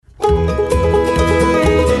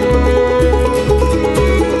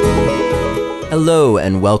Hello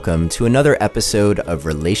and welcome to another episode of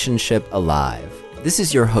Relationship Alive. This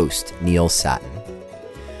is your host, Neil Satin.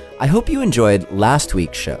 I hope you enjoyed last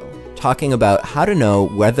week's show, talking about how to know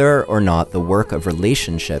whether or not the work of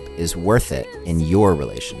relationship is worth it in your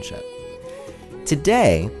relationship.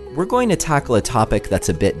 Today, we're going to tackle a topic that's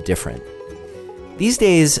a bit different. These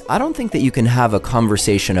days, I don't think that you can have a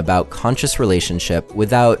conversation about conscious relationship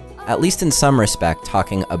without, at least in some respect,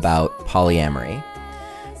 talking about polyamory.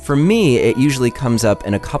 For me, it usually comes up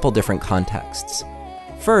in a couple different contexts.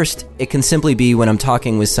 First, it can simply be when I'm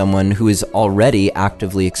talking with someone who is already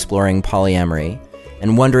actively exploring polyamory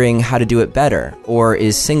and wondering how to do it better, or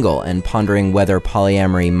is single and pondering whether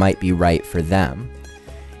polyamory might be right for them.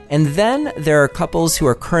 And then there are couples who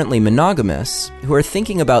are currently monogamous who are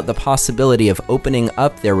thinking about the possibility of opening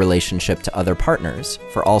up their relationship to other partners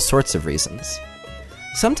for all sorts of reasons.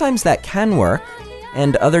 Sometimes that can work,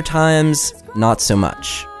 and other times, not so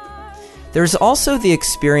much. There's also the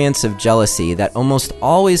experience of jealousy that almost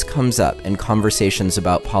always comes up in conversations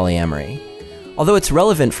about polyamory, although it's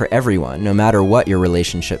relevant for everyone, no matter what your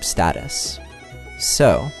relationship status.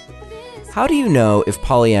 So, how do you know if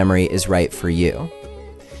polyamory is right for you?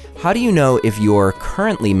 How do you know if your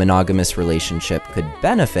currently monogamous relationship could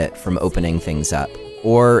benefit from opening things up,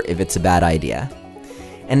 or if it's a bad idea?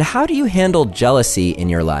 And how do you handle jealousy in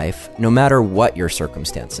your life, no matter what your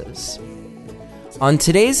circumstances? On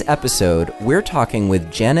today's episode, we're talking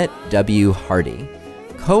with Janet W. Hardy,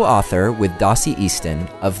 co-author with Dossie Easton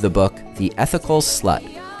of the book The Ethical Slut,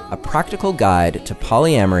 a practical guide to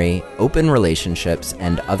polyamory, open relationships,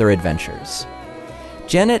 and other adventures.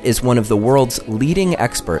 Janet is one of the world's leading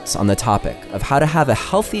experts on the topic of how to have a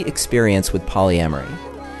healthy experience with polyamory,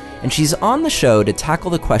 and she's on the show to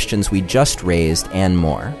tackle the questions we just raised and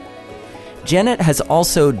more. Janet has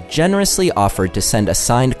also generously offered to send a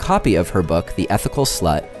signed copy of her book, The Ethical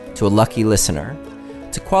Slut, to a lucky listener.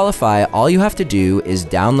 To qualify, all you have to do is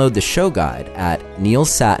download the show guide at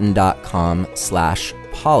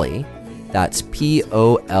neilsatin.com/poly, that's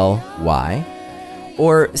P-O-L-Y,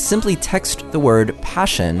 or simply text the word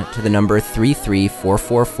PASSION to the number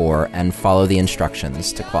 33444 and follow the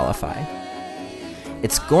instructions to qualify.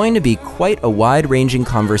 It's going to be quite a wide-ranging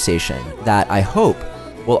conversation that I hope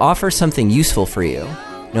will offer something useful for you,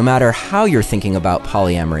 no matter how you're thinking about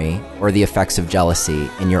polyamory or the effects of jealousy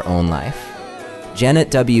in your own life.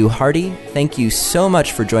 Janet W. Hardy, thank you so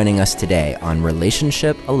much for joining us today on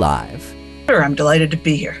Relationship Alive. Sure, I'm delighted to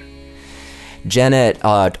be here. Janet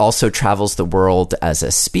also travels the world as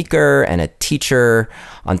a speaker and a teacher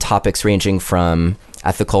on topics ranging from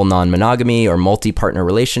ethical non-monogamy or multi-partner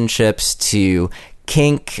relationships to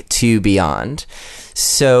kink to beyond.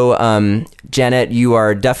 So, Janet, you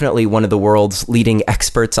are definitely one of the world's leading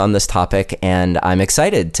experts on this topic, and I'm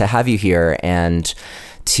excited to have you here and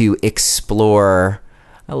to explore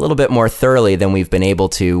a little bit more thoroughly than we've been able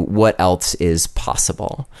to what else is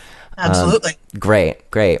possible. Absolutely. Great.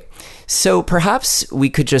 So perhaps we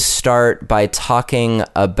could just start by talking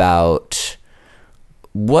about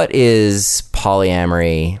what is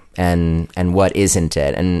polyamory and what isn't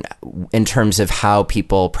it, and in terms of how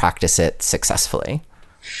people practice it successfully.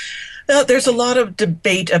 There's a lot of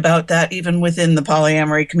debate about that even within the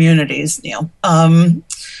polyamory communities, Neil.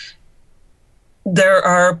 There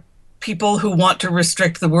are people who want to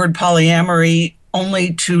restrict the word polyamory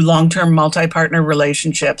only to long-term multi-partner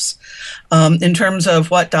relationships. In terms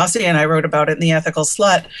of what Dossie and I wrote about in The Ethical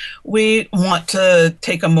Slut, we want to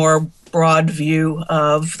take a more broad view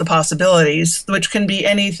of the possibilities, which can be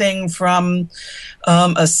anything from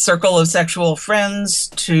a circle of sexual friends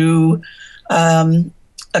to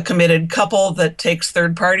a committed couple that takes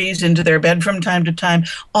third parties into their bed from time to time.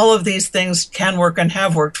 All of these things can work and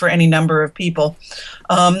have worked for any number of people.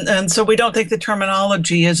 And so we don't think the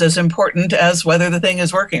terminology is as important as whether the thing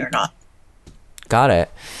is working or not. Got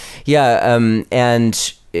it. Yeah,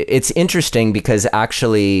 and it's interesting because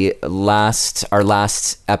actually our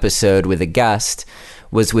last episode with a guest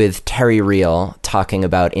was with Terry Real talking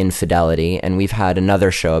about infidelity, and we've had another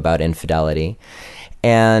show about infidelity.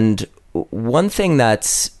 And one thing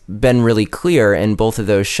that's been really clear in both of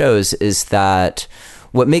those shows is that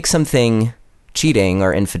what makes something cheating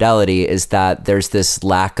or infidelity is that there's this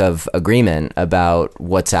lack of agreement about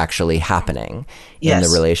what's actually happening in the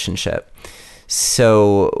relationship.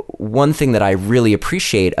 So one thing that I really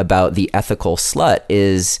appreciate about The Ethical Slut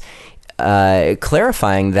is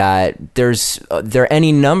clarifying that there are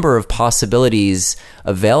any number of possibilities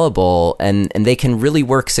available, and they can really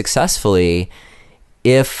work successfully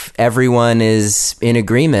if everyone is in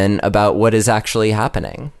agreement about what is actually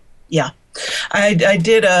happening. Yeah. I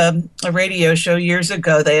did a radio show years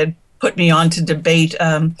ago. They had put me on to debate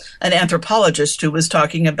an anthropologist who was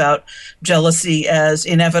talking about jealousy as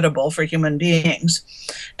inevitable for human beings.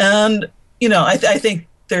 And, I think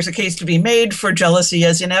there's a case to be made for jealousy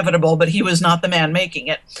as inevitable, but he was not the man making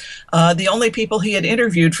it. The only people he had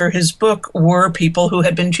interviewed for his book were people who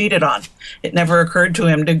had been cheated on. It never occurred to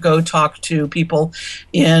him to go talk to people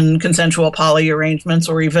in consensual poly arrangements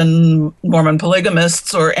or even Mormon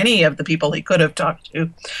polygamists or any of the people he could have talked to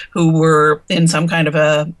who were in some kind of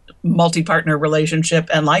a multi-partner relationship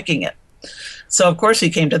and liking it. So, of course, he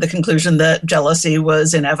came to the conclusion that jealousy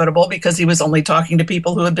was inevitable because he was only talking to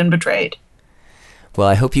people who had been betrayed. Well,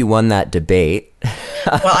 I hope you won that debate.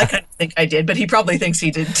 Well, I kind of think I did, but he probably thinks he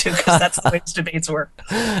did too, because that's the way his debates work.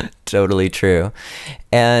 Totally true.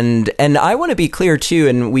 And I want to be clear too,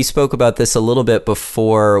 and we spoke about this a little bit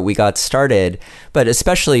before we got started, but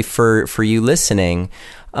especially for you listening,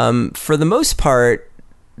 for the most part,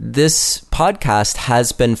 this podcast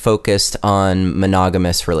has been focused on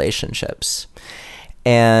monogamous relationships.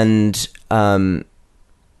 And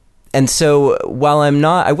so while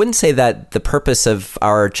I wouldn't say that the purpose of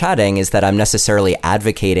our chatting is that I'm necessarily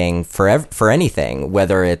advocating for anything,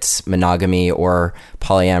 whether it's monogamy or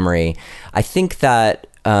polyamory. I think that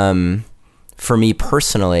for me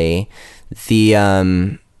personally,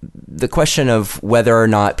 the question of whether or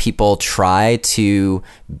not people try to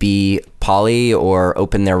be poly or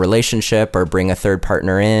open their relationship or bring a third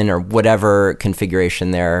partner in or whatever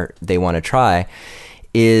configuration they want to try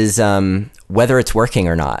is whether it's working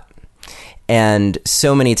or not. And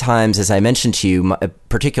so many times, as I mentioned to you,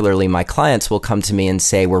 particularly my clients will come to me and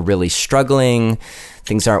say, we're really struggling,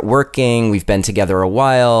 things aren't working, we've been together a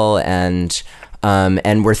while, and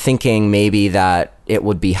we're thinking maybe that it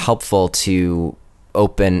would be helpful to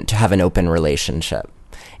have an open relationship,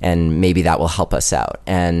 and maybe that will help us out.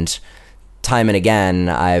 And time and again,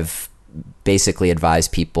 I've basically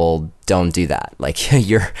advised people, don't do that. Like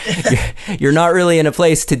you're not really in a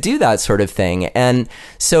place to do that sort of thing. And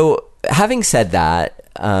so having said that,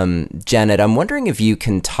 Janet, I'm wondering if you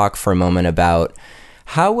can talk for a moment about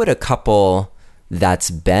how would a couple that's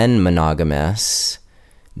been monogamous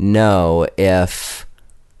know if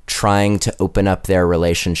trying to open up their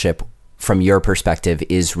relationship from your perspective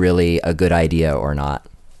is really a good idea or not?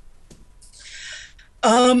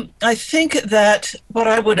 I think that what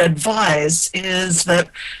I would advise is that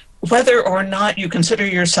whether or not you consider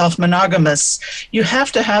yourself monogamous, you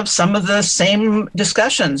have to have some of the same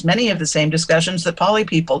discussions, many of the same discussions that poly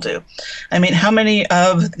people do. I mean, how many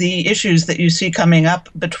of the issues that you see coming up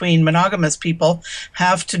between monogamous people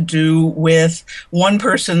have to do with one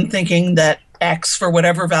person thinking that X, for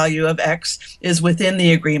whatever value of X, is within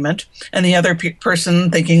the agreement, and the other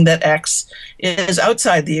person thinking that X is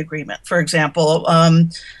outside the agreement? For example,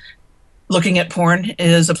 looking at porn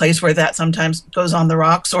is a place where that sometimes goes on the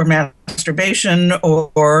rocks, or masturbation,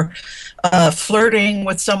 or flirting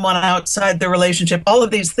with someone outside the relationship. All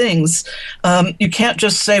of these things, you can't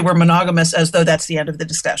just say we're monogamous as though that's the end of the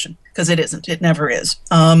discussion, because it isn't. It never is.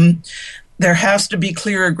 There has to be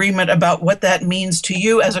clear agreement about what that means to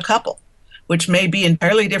you as a couple, which may be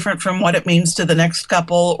entirely different from what it means to the next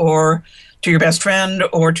couple, or to your best friend,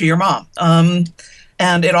 or to your mom.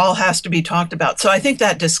 And it all has to be talked about. So I think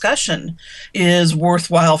that discussion is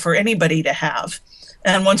worthwhile for anybody to have.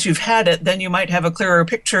 And once you've had it, then you might have a clearer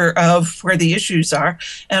picture of where the issues are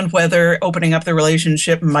and whether opening up the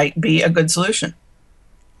relationship might be a good solution.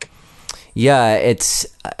 Yeah,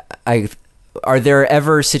 are there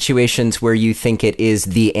ever situations where you think it is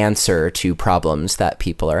the answer to problems that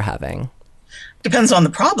people are having? Depends on the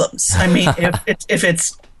problems. I mean, if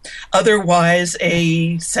it's otherwise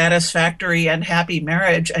a satisfactory and happy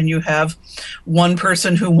marriage, and you have one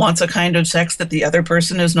person who wants a kind of sex that the other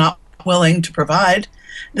person is not willing to provide,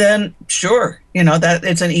 then sure, that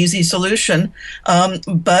it's an easy solution.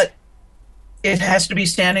 But it has to be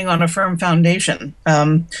standing on a firm foundation.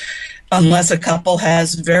 Unless a couple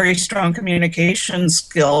has very strong communication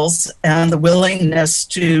skills and the willingness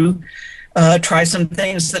to try some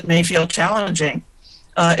things that may feel challenging,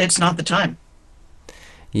 it's not the time.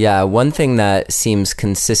 Yeah, one thing that seems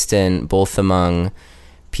consistent both among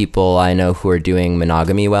people I know who are doing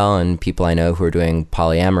monogamy well and people I know who are doing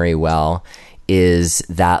polyamory well is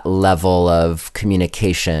that level of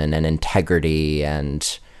communication and integrity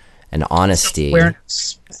and honesty.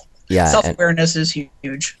 Self-awareness. Yeah, self-awareness is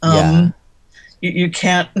huge. Yeah. You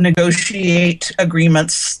can't negotiate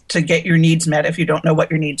agreements to get your needs met if you don't know what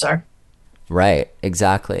your needs are. Right,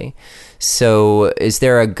 exactly. So is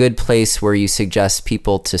there a good place where you suggest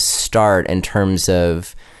people to start in terms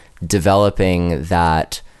of developing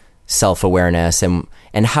that self-awareness? And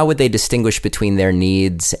And how would they distinguish between their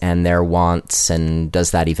needs and their wants? And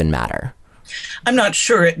does that even matter? I'm not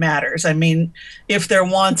sure it matters. I mean, if their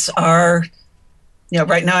wants are,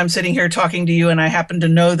 right now I'm sitting here talking to you and I happen to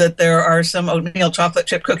know that there are some oatmeal chocolate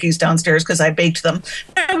chip cookies downstairs because I baked them.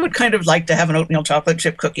 I would kind of like to have an oatmeal chocolate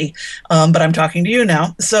chip cookie, but I'm talking to you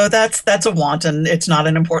now. So that's a want, and it's not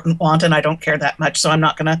an important want, and I don't care that much, so I'm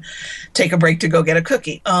not going to take a break to go get a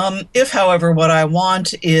cookie. If, however, what I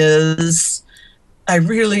want is I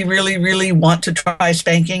really, really, really want to try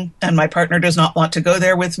spanking, and my partner does not want to go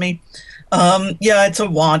there with me, it's a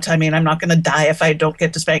want. I mean, I'm not going to die if I don't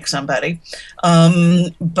get to spank somebody,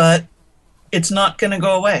 but it's not going to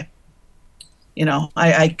go away.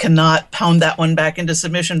 I cannot pound that one back into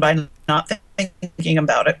submission by not thinking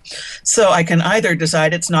about it. So I can either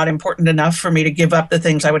decide it's not important enough for me to give up the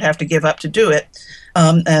things I would have to give up to do it,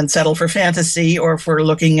 and settle for fantasy, or if we're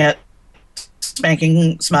looking at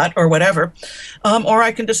spanking smut or whatever, or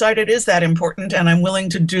I can decide it is that important and I'm willing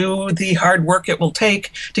to do the hard work it will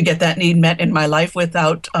take to get that need met in my life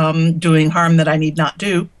without doing harm that I need not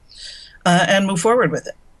do, and move forward with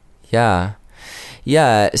it. Yeah.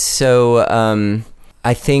 So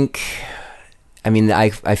I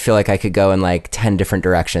feel like I could go in like 10 different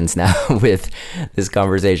directions now with this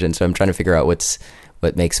conversation. So I'm trying to figure out what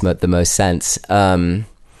makes the most sense.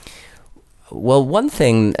 Well, one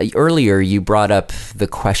thing, earlier you brought up the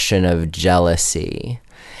question of jealousy.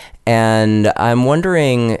 And I'm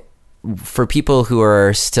wondering, for people who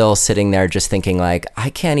are still sitting there just thinking like, I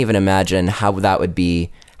can't even imagine how it would be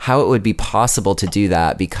possible to do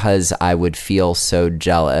that because I would feel so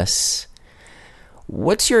jealous.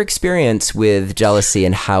 What's your experience with jealousy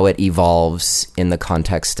and how it evolves in the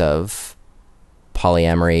context of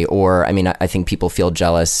polyamory? Or, I mean, I think people feel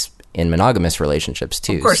jealous in monogamous relationships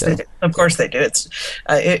too. Of course they do. Of course they do. It's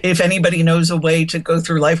if anybody knows a way to go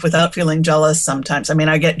through life without feeling jealous, sometimes. I mean,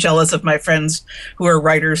 I get jealous of my friends who are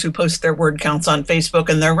writers who post their word counts on Facebook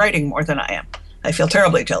and they're writing more than I am. I feel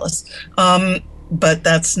terribly jealous. But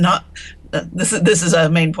that's not. This is a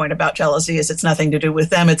main point about jealousy. Is it's nothing to do with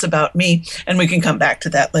them. It's about me, and we can come back to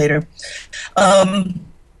that later.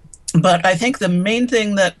 But I think the main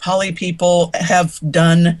thing that poly people have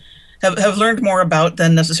done. Have learned more about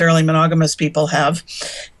than necessarily monogamous people have,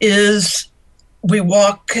 is we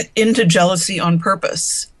walk into jealousy on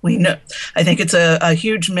purpose. We know, I think it's a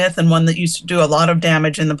huge myth and one that used to do a lot of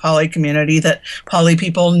damage in the poly community, that poly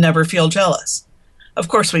people never feel jealous. Of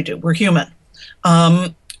course we do. We're human.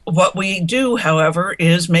 What we do, however,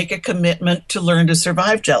 is make a commitment to learn to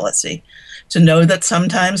survive jealousy, to know that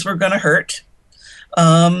sometimes we're going to hurt,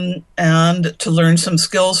 and to learn some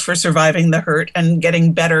skills for surviving the hurt and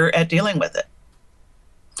getting better at dealing with it.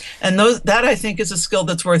 And that I think is a skill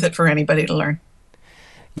that's worth it for anybody to learn.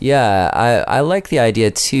 Yeah, I like the idea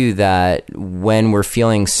too that when we're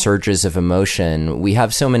feeling surges of emotion, we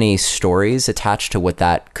have so many stories attached to what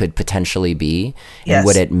that could potentially be. Yes. And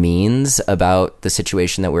what it means about the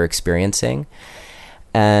situation that we're experiencing.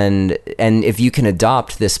 And if you can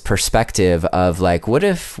adopt this perspective of like, what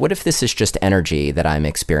if this is just energy that I'm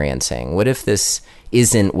experiencing? What if this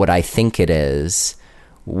isn't what I think it is?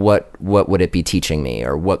 What would it be teaching me?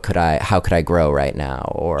 Or how could I grow right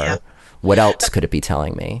now? Or what else could it be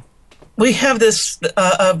telling me? We have this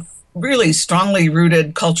really strongly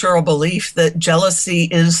rooted cultural belief that jealousy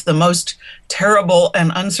is the most terrible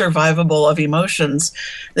and unsurvivable of emotions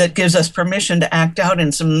that gives us permission to act out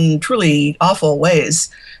in some truly awful ways.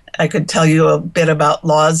 I could tell you a bit about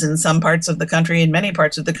laws in some parts of the country, in many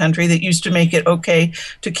parts of the country, that used to make it okay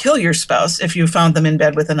to kill your spouse if you found them in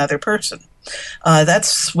bed with another person.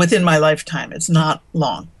 That's within my lifetime. It's not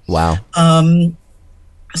long. Wow.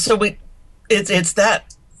 So it's that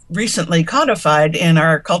recently codified in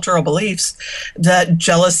our cultural beliefs that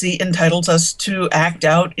jealousy entitles us to act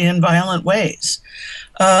out in violent ways.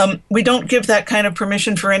 We don't give that kind of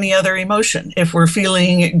permission for any other emotion. If we're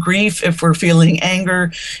feeling grief, if we're feeling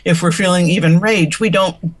anger, if we're feeling even rage, we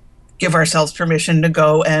don't give ourselves permission to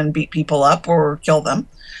go and beat people up or kill them.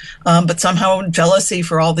 But somehow jealousy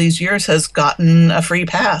for all these years has gotten a free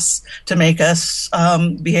pass to make us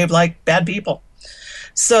behave like bad people.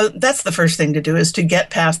 So that's the first thing to do, is to get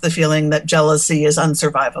past the feeling that jealousy is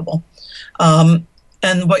unsurvivable.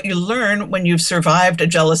 And what you learn when you've survived a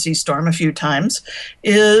jealousy storm a few times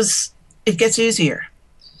is it gets easier.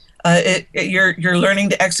 You're learning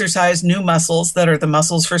to exercise new muscles that are the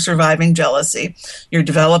muscles for surviving jealousy. You're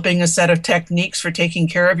developing a set of techniques for taking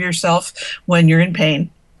care of yourself when you're in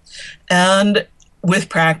pain. And with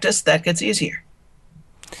practice, that gets easier.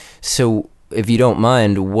 So if you don't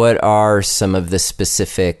mind, what are some of the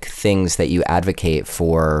specific things that you advocate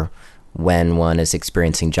for when one is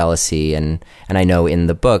experiencing jealousy. And I know in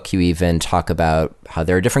the book you even talk about how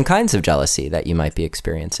there are different kinds of jealousy that you might be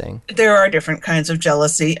experiencing. There are different kinds of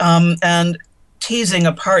jealousy, and teasing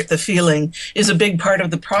apart the feeling is a big part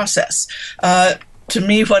of the process. To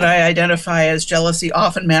me, what I identify as jealousy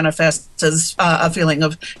often manifests as a feeling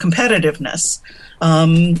of competitiveness.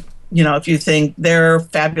 If you think they're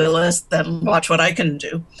fabulous, then watch what I can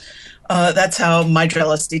do. That's how my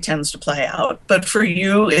jealousy tends to play out. But for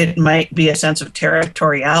you, it might be a sense of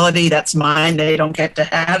territoriality. That's mine. They don't get to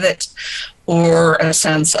have it. Or a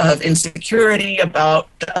sense of insecurity about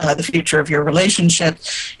the future of your relationship.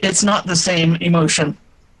 It's not the same emotion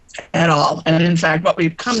at all. And in fact, what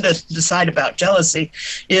we've come to decide about jealousy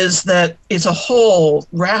is that it's a whole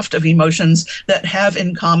raft of emotions that have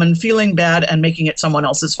in common feeling bad and making it someone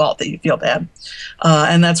else's fault that you feel bad.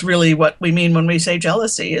 And that's really what we mean when we say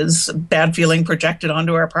jealousy, is bad feeling projected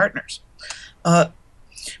onto our partners.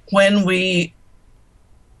 When we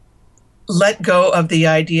let go of the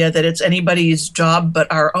idea that it's anybody's job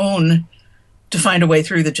but our own to find a way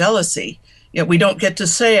through the jealousy, we don't get to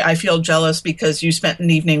say, I feel jealous because you spent an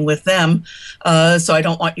evening with them, so I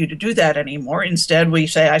don't want you to do that anymore. Instead, we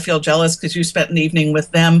say, I feel jealous because you spent an evening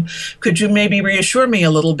with them. Could you maybe reassure me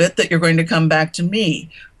a little bit that you're going to come back to me?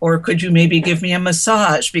 Or could you maybe give me a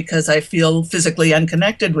massage because I feel physically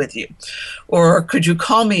unconnected with you? Or could you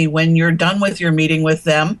call me when you're done with your meeting with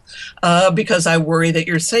them because I worry that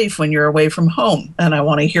you're safe when you're away from home, and I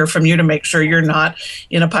want to hear from you to make sure you're not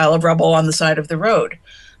in a pile of rubble on the side of the road.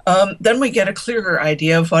 Then we get a clearer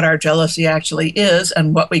idea of what our jealousy actually is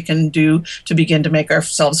and what we can do to begin to make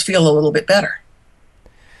ourselves feel a little bit better.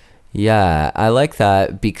 Yeah, I like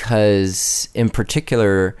that because in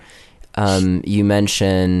particular, you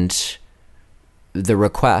mentioned the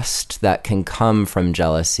request that can come from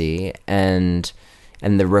jealousy, and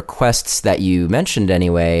the requests that you mentioned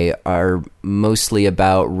anyway are mostly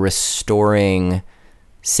about restoring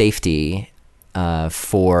safety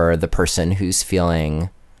for the person who's feeling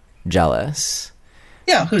jealous.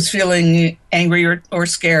 Yeah, who's feeling angry or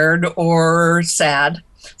scared or sad.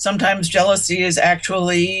 Sometimes jealousy is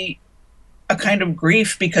actually a kind of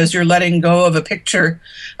grief because you're letting go of a picture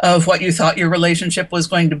of what you thought your relationship was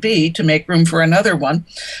going to be to make room for another one.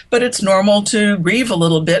 But it's normal to grieve a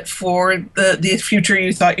little bit for the future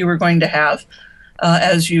you thought you were going to have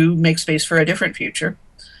as you make space for a different future.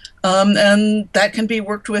 And that can be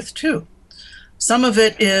worked with too. Some of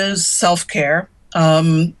it is self-care.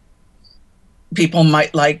 People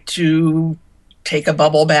might like to take a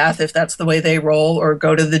bubble bath if that's the way they roll, or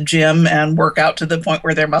go to the gym and work out to the point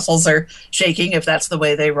where their muscles are shaking if that's the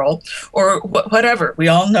way they roll, or whatever. We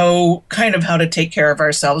all know kind of how to take care of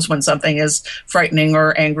ourselves when something is frightening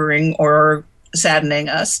or angering or saddening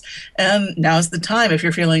us. And now's the time, if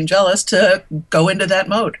you're feeling jealous, to go into that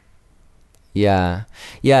mode. Yeah.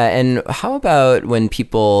 Yeah. And how about when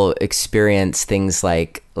people experience things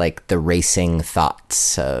like the racing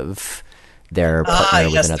thoughts of their partner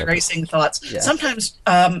with another? The racing thoughts. Yeah. Sometimes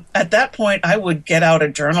at that point, I would get out a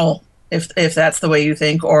journal if that's the way you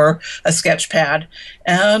think, or a sketch pad,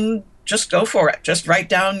 and just go for it. Just write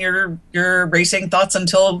down your racing thoughts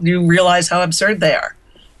until you realize how absurd they are.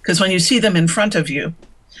 Because when you see them in front of you,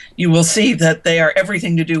 you will see that they are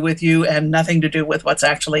everything to do with you and nothing to do with what's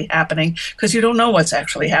actually happening, because you don't know what's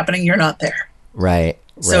actually happening. You're not there. Right.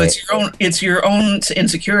 So it's your own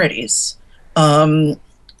insecurities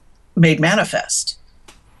made manifest.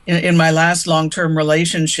 In my last long-term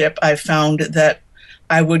relationship, I found that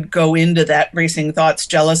I would go into that racing thoughts,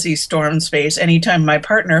 jealousy storm space anytime my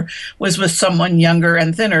partner was with someone younger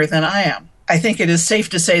and thinner than I am. I think it is safe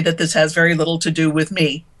to say that this has very little to do with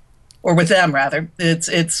me, or with them rather.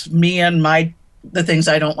 It's me and the things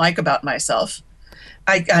I don't like about myself.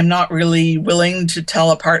 I'm not really willing to tell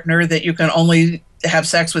a partner that you can only have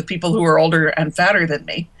sex with people who are older and fatter than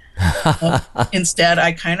me. Instead,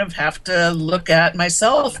 I kind of have to look at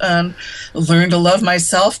myself and learn to love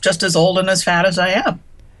myself just as old and as fat as I am.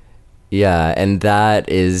 Yeah, and that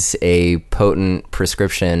is a potent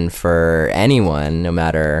prescription for anyone, no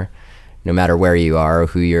matter where you are,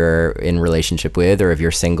 who you're in relationship with, or if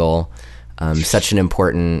you're single. Such an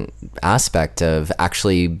important aspect of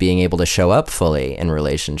actually being able to show up fully in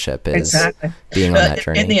relationship is being on that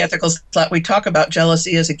journey. In the Ethical Slut, we talk about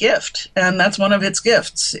jealousy as a gift, and that's one of its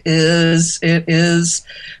gifts. It is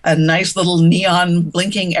a nice little neon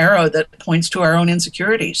blinking arrow that points to our own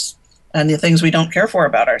insecurities and the things we don't care for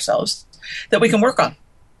about ourselves that we can work on.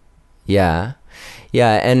 Yeah.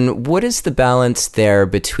 Yeah, and what is the balance there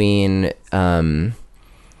between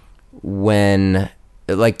when,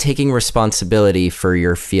 like, taking responsibility for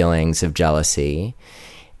your feelings of jealousy,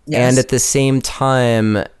 yes, and at the same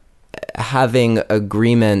time having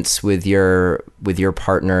agreements with your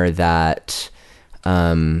partner that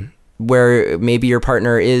where maybe your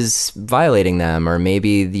partner is violating them, or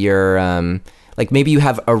maybe you're maybe you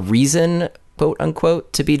have a reason, quote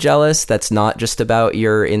unquote, to be jealous that's not just about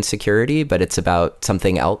your insecurity, but it's about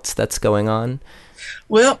something else that's going on?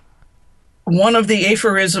 Well, one of the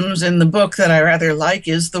aphorisms in the book that I rather like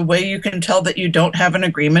is the way you can tell that you don't have an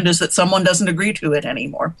agreement is that someone doesn't agree to it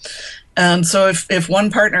anymore. And so if one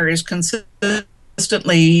partner is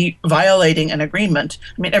consistently violating an agreement,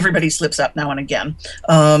 I mean, everybody slips up now and again,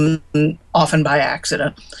 often by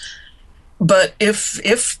accident. But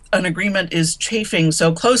if an agreement is chafing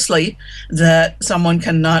so closely that someone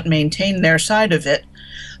cannot maintain their side of it,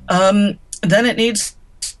 then it needs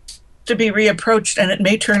to be reapproached, and it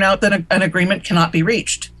may turn out that an agreement cannot be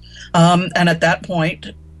reached. And at that point,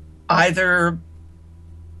 either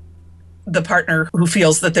the partner who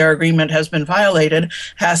feels that their agreement has been violated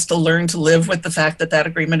has to learn to live with the fact that that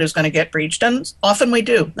agreement is going to get breached. And often we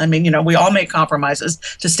do. I mean, we all make compromises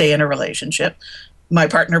to stay in a relationship. My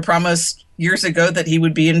partner promised years ago that he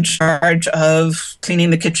would be in charge of cleaning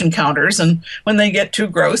the kitchen counters. And when they get too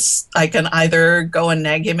gross, I can either go and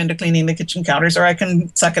nag him into cleaning the kitchen counters, or I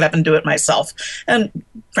can suck it up and do it myself. And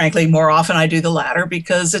frankly, more often I do the latter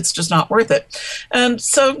because it's just not worth it. And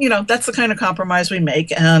so, that's the kind of compromise we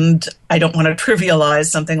make. And I don't want to trivialize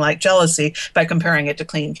something like jealousy by comparing it to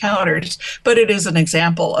clean counters, but it is an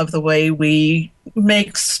example of the way we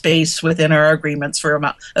make space within our agreements for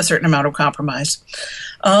a certain amount of compromise.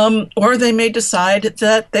 Or they may decide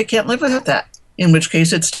that they can't live without that, in which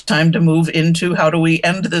case it's time to move into how do we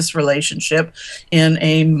end this relationship in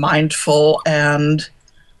a mindful and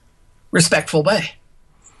respectful way.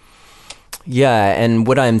 Yeah, and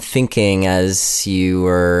what I'm thinking as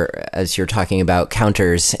you're talking about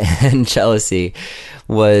counters and jealousy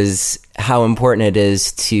was how important it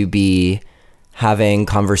is to be having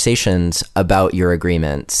conversations about your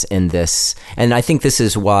agreements in this. And I think this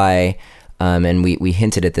is why, and we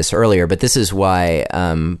hinted at this earlier, but this is why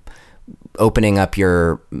opening up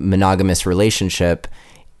your monogamous relationship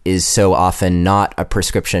is so often not a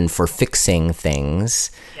prescription for fixing things,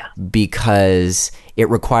 because it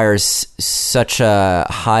requires such a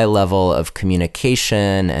high level of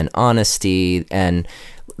communication and honesty, and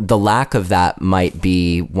the lack of that might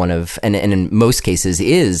be one of, and in most cases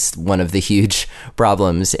is one of the huge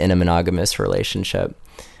problems in a monogamous relationship.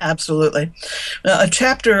 Absolutely. A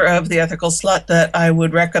chapter of The Ethical Slut that I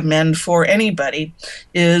would recommend for anybody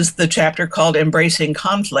is the chapter called Embracing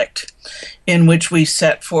Conflict, in which we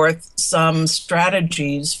set forth some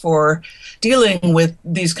strategies for dealing with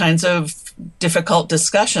these kinds of difficult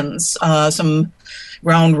discussions, some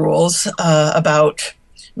ground rules about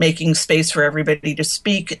making space for everybody to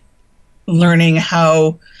speak, learning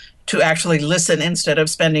how to actually listen instead of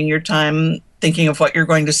spending your time thinking of what you're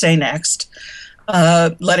going to say next,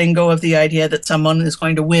 letting go of the idea that someone is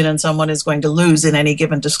going to win and someone is going to lose in any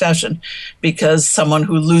given discussion, because someone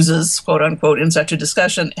who loses, quote unquote, in such a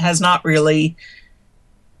discussion has not really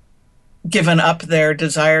given up their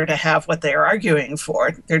desire to have what they are arguing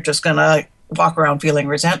for. They're just going to walk around feeling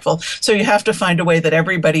resentful. So you have to find a way that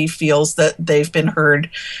everybody feels that they've been heard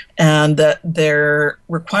and that their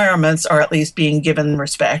requirements are at least being given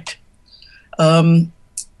respect.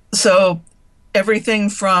 So everything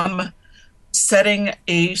from setting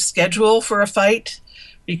a schedule for a fight,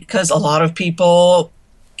 because a lot of people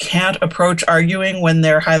can't approach arguing when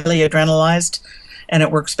they're highly adrenalized, and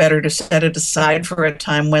it works better to set it aside for a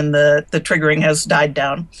time when the triggering has died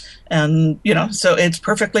down. And, so it's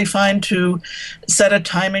perfectly fine to set a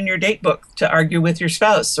time in your date book to argue with your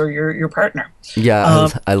spouse or your partner. Yeah,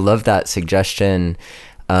 I love that suggestion,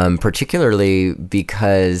 particularly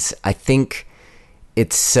because I think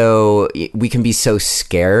we can be so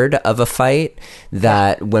scared of a fight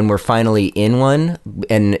that when we're finally in one,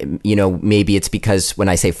 and maybe it's because, when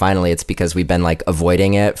I say finally, it's because we've been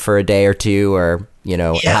avoiding it for a day or two, or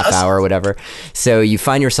half hour or whatever. So you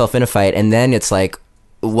find yourself in a fight, and then it's like,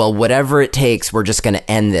 well, whatever it takes, we're just going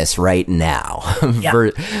to end this right now.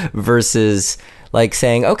 Versus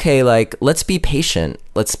saying, okay, let's be patient.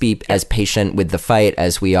 Let's be as patient with the fight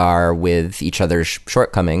as we are with each other's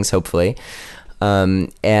shortcomings, hopefully.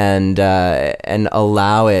 And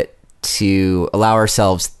allow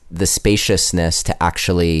ourselves the spaciousness to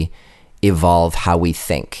actually evolve how we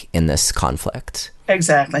think in this conflict.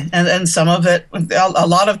 Exactly. And some of it, a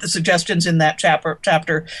lot of the suggestions in that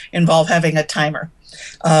chapter involve having a timer,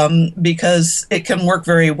 because it can work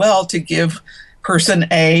very well to give person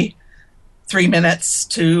A 3 minutes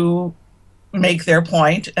to make their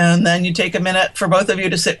point, and then you take a minute for both of you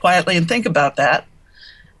to sit quietly and think about that.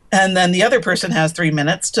 And then the other person has 3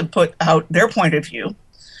 minutes to put out their point of view.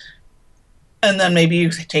 And then maybe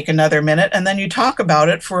you take another minute and then you talk about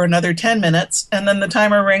it for another 10 minutes and then the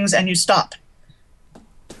timer rings and you stop.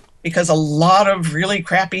 Because a lot of really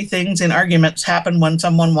crappy things in arguments happen when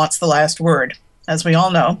someone wants the last word, as we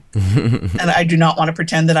all know. And I do not want to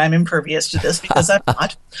pretend that I'm impervious to this because I'm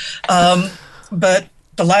not. But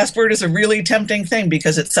the last word is a really tempting thing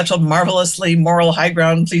because it's such a marvelously moral high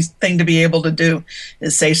ground thing to be able to do,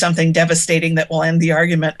 is say something devastating that will end the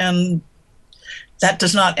argument. And that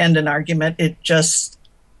does not end an argument. It just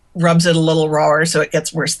rubs it a little rawer so it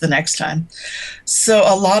gets worse the next time. So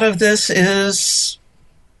a lot of this is,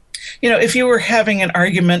 if you were having an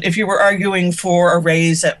argument, if you were arguing for a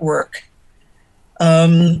raise at work,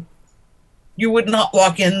 you would not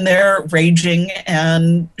walk in there raging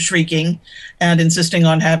and shrieking and insisting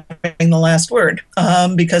on having the last word,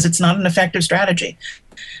 because it's not an effective strategy.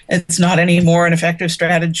 It's not any more an effective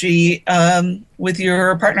strategy with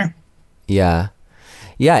your partner. Yeah.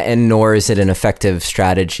 Yeah, and nor is it an effective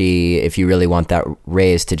strategy if you really want that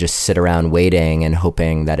raise to just sit around waiting and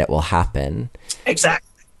hoping that it will happen. Exactly.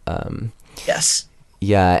 Yes.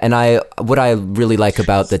 Yeah, and what I really like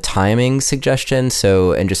about the timing suggestion,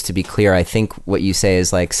 and just to be clear, I think what you say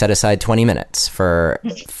is like set aside 20 minutes for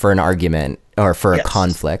an argument or for a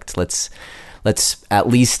conflict. Let's at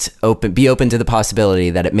least be open to the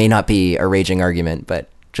possibility that it may not be a raging argument, but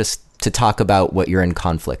just to talk about what you're in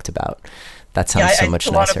conflict about. That sounds so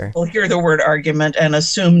much nicer. A lot of people hear the word argument and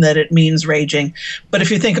assume that it means raging. But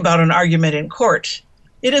if you think about an argument in court,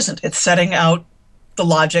 it isn't. It's setting out the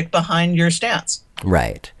logic behind your stance.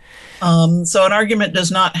 Right. So an argument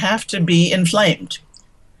does not have to be inflamed.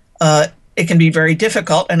 It can be very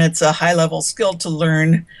difficult, and it's a high-level skill to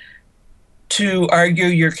learn to argue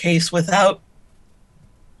your case without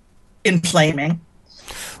inflaming.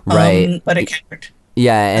 Right. But it can work.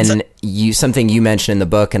 Yeah, and something you mentioned in the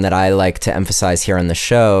book and that I like to emphasize here on the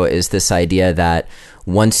show is this idea that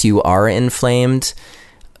once you are inflamed,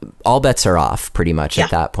 all bets are off pretty much at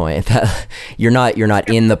that point. You're not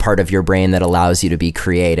in the part of your brain that allows you to be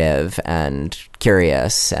creative and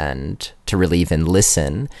curious and to really even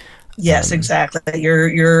listen. Yes, exactly.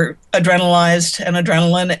 You're adrenalized, and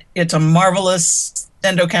adrenaline, it's a marvelous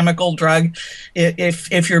endochemical drug.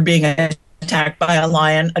 If you're being attacked by a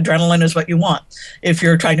lion, adrenaline is what you want. If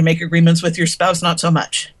you're trying to make agreements with your spouse, not so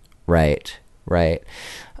much. Right.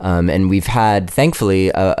 And we've had, thankfully,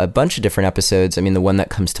 a bunch of different episodes. I mean, the one that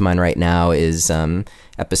comes to mind right now is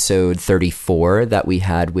episode 34 that we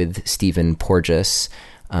had with Stephen Porges,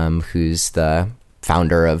 who's the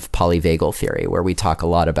founder of polyvagal theory, where we talk a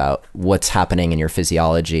lot about what's happening in your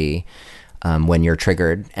physiology when you're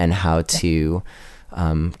triggered and how to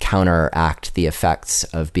counteract the effects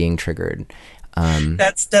of being triggered.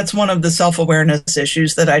 That's one of the self-awareness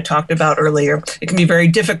issues that I talked about earlier. It can be very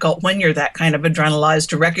difficult when you're that kind of adrenalized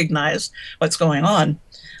to recognize what's going on,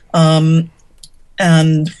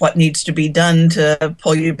 and what needs to be done to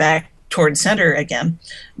pull you back toward center again.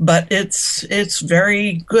 But it's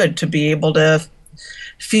very good to be able to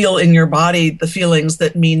feel in your body the feelings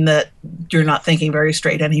that mean that you're not thinking very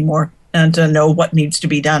straight anymore, and to know what needs to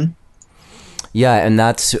be done. Yeah, and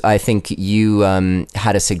I think you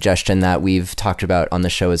had a suggestion that we've talked about on the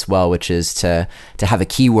show as well, which is to have a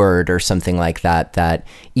keyword or something like that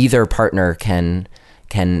either partner can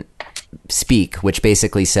speak, which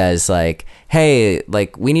basically says like, hey,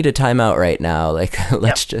 like we need a timeout right now. Like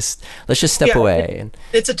let's just step away.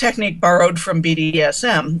 It's a technique borrowed from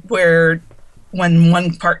BDSM, where when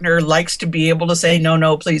one partner likes to be able to say,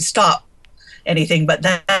 no, please stop, anything but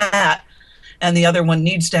that, and the other one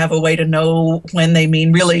needs to have a way to know when they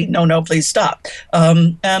mean really, no, please stop.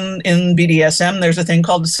 And in BDSM, there's a thing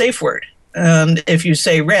called a safe word. And if you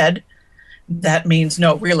say red, that means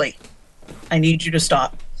no, really, I need you to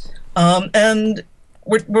stop. And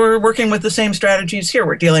we're working with the same strategies here.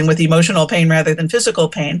 We're dealing with emotional pain rather than physical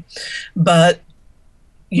pain. But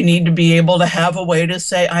you need to be able to have a way to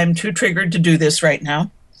say, I'm too triggered to do this right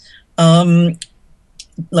now.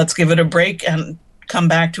 Let's give it a break and come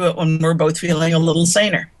back to it when we're both feeling a little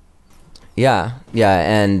saner. Yeah.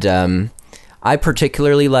 And I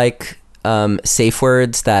particularly like safe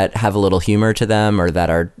words that have a little humor to them, or that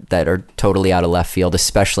are totally out of left field,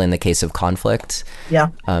 especially in the case of conflict. Yeah.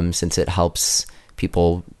 Since it helps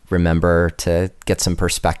people remember to get some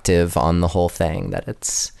perspective on the whole thing, that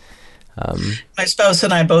it's... My spouse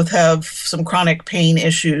and I both have some chronic pain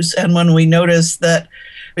issues, and when we notice that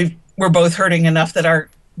we're both hurting enough that our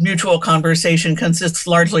mutual conversation consists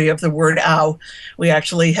largely of the word ow, we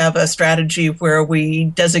actually have a strategy where we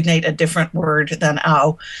designate a different word than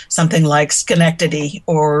ow, something like Schenectady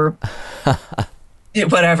or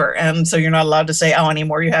whatever. And so you're not allowed to say "ow"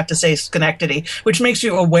 anymore. You have to say Schenectady, which makes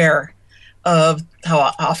you aware of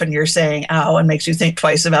how often you're saying "ow" and makes you think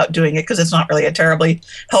twice about doing it, because it's not really a terribly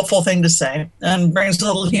helpful thing to say, and brings a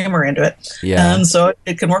little humor into it. Yeah. And so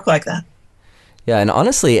it can work like that. Yeah, and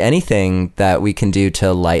honestly, anything that we can do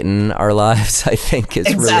to lighten our lives, I think,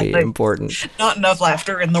 is really important. Not enough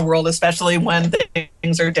laughter in the world, especially when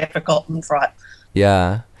things are difficult and fraught.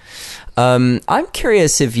 Yeah. I'm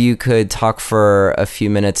curious if you could talk for a few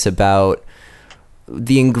minutes about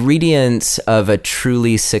the ingredients of a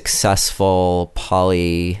truly successful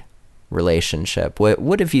poly relationship.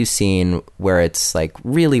 What have you seen where it's like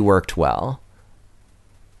really worked well?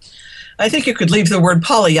 I think you could leave the word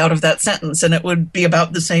poly out of that sentence and it would be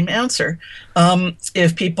about the same answer.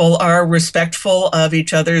 If people are respectful of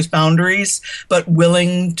each other's boundaries, but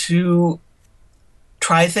willing to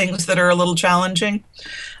try things that are a little challenging,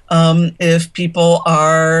 if people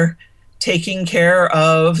are taking care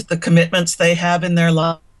of the commitments they have in their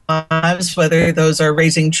lives, whether those are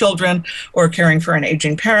raising children or caring for an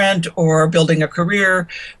aging parent or building a career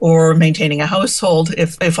or maintaining a household,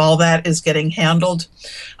 if all that is getting handled,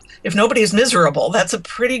 if nobody's miserable, that's a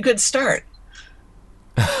pretty good start.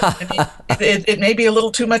 I mean, it may be a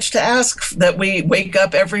little too much to ask that we wake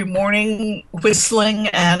up every morning whistling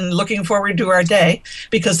and looking forward to our day,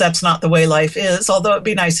 because that's not the way life is, although it'd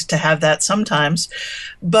be nice to have that sometimes.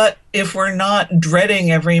 But if we're not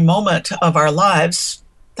dreading every moment of our lives,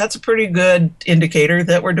 that's a pretty good indicator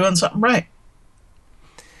that we're doing something right.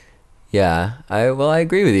 Yeah, I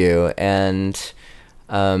agree with you. And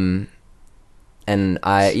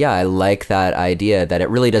I like that idea that it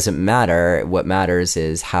really doesn't matter. What matters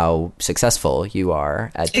is how successful you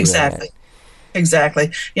are at doing it.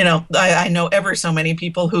 Exactly. You know, I know ever so many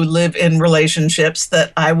people who live in relationships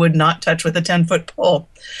that I would not touch with a 10-foot pole.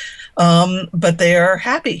 But they are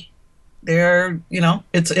happy. They're,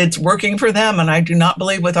 it's working for them. And I do not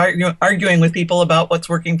believe with arguing with people about what's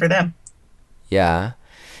working for them. Yeah.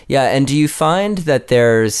 Yeah. And do you find that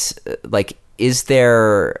there's is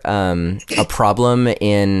there a problem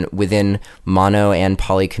within mono and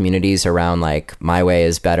poly communities around like my way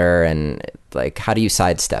is better, and like how do you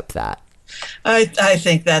sidestep that? I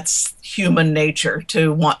think that's human nature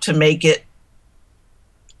to want to make it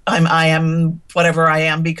I am whatever I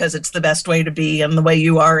am because it's the best way to be, and the way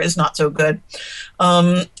you are is not so good.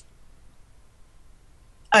 I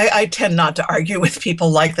tend not to argue with people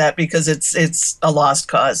like that because it's a lost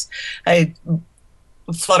cause. I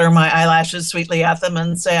flutter my eyelashes sweetly at them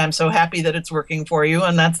and say, I'm so happy that it's working for you,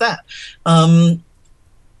 and that's that.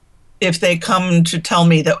 If they come to tell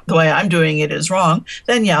me that the way I'm doing it is wrong,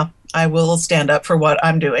 then yeah, I will stand up for what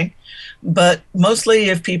I'm doing. But mostly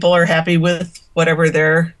if people are happy with whatever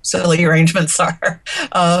their silly arrangements are,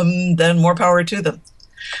 then more power to them.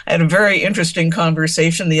 I had a very interesting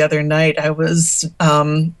conversation the other night. I was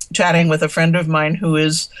chatting with a friend of mine who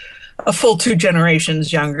is a full 2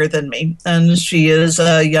 generations younger than me. And she is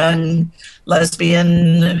a young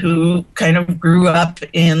lesbian who kind of grew up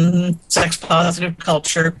in sex-positive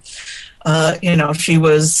culture.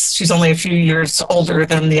 She's only a few years older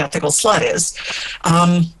than the ethical slut is.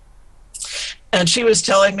 And she was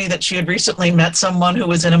telling me that she had recently met someone who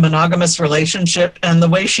was in a monogamous relationship, and the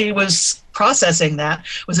way she was processing that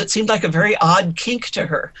was it seemed like a very odd kink to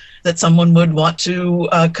her, that someone would want to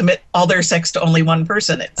commit all their sex to only one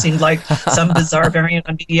person. It seemed like some bizarre variant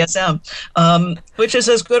on BDSM, which is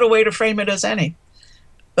as good a way to frame it as any.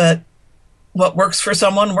 But what works for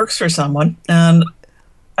someone works for someone. And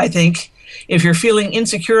I think if you're feeling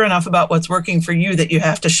insecure enough about what's working for you that you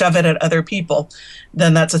have to shove it at other people,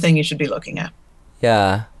 then that's a thing you should be looking at.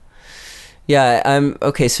 Yeah. Yeah.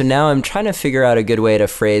 Okay. So now I'm trying to figure out a good way to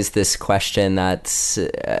phrase this question that's,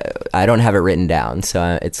 I don't have it written down,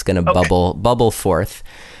 so it's going to bubble forth.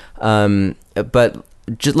 But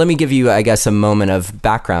let me give you, I guess, a moment of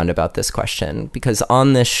background about this question, because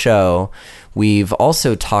on this show, we've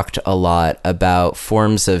also talked a lot about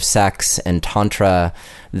forms of sex and tantra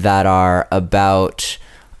that are about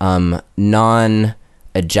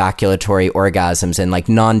non-ejaculatory orgasms and like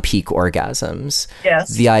non-peak orgasms. Yes.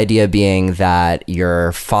 The idea being that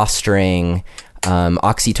you're fostering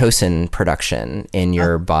oxytocin production in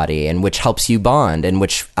your body, and which helps you bond, and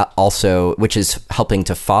which is helping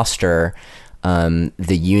to foster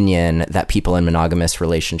the union that people in monogamous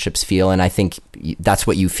relationships feel. And I think that's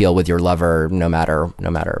what you feel with your lover, no matter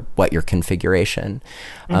what your configuration.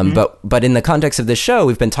 But in the context of this show,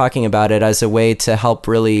 we've been talking about it as a way to help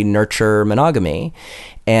really nurture monogamy,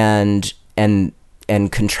 and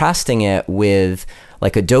contrasting it with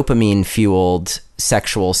like a dopamine fueled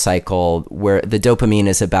sexual cycle where the dopamine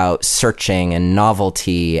is about searching and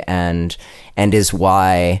novelty and is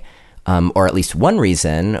why, or at least one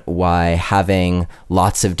reason why having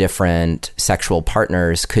lots of different sexual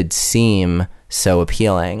partners could seem so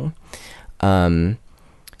appealing.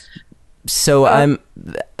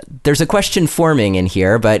 There's a question forming in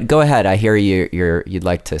here, but go ahead. I hear you'd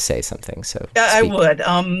like to say something. So yeah, I would.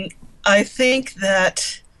 I think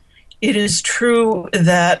that it is true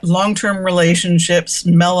that long-term relationships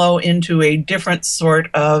mellow into a different sort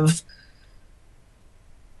of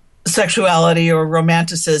sexuality or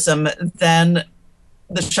romanticism than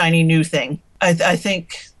the shiny new thing. I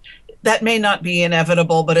think that may not be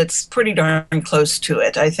inevitable, but it's pretty darn close to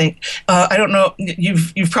it. I think. I don't know.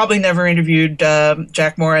 You've probably never interviewed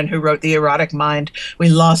Jack Moran, who wrote The Erotic Mind. We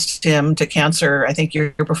lost him to cancer, I think,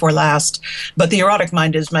 year before last. But The Erotic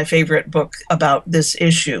Mind is my favorite book about this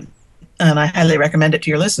issue, and I highly recommend it to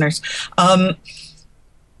your listeners.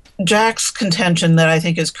 Jack's contention that I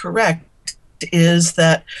think is correct is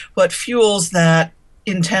that what fuels that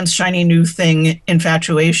intense, shiny new thing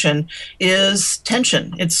infatuation is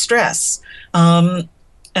tension. It's stress.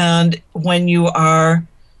 And when you are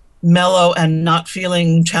mellow and not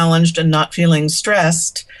feeling challenged and not feeling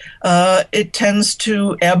stressed, it tends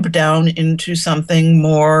to ebb down into something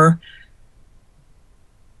more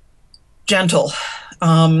gentle.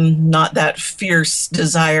 Not that fierce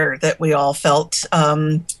desire that we all felt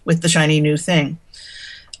with the shiny new thing.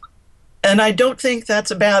 And I don't think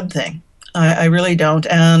that's a bad thing. I really don't.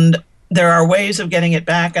 And there are ways of getting it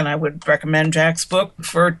back, and I would recommend Jack's book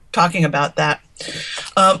for talking about that.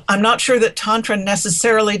 I'm not sure that Tantra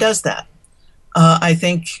necessarily does that. I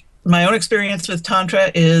think my own experience with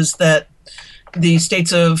Tantra is that the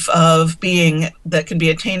states of being that can be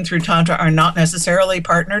attained through Tantra are not necessarily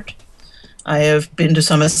partnered. I have been to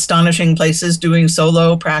some astonishing places doing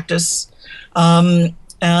solo practice,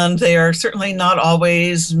 and they are certainly not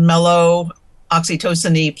always mellow,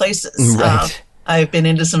 oxytocin-y places. Right. I've been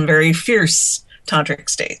into some very fierce tantric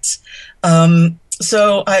states.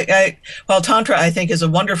 So while Tantra, I think, is a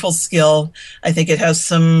wonderful skill, I think it has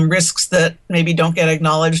some risks that maybe don't get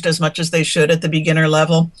acknowledged as much as they should at the beginner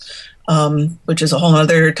level, which is a whole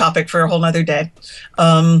other topic for a whole other day.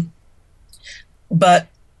 But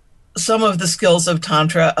some of the skills of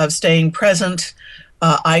Tantra, of staying present,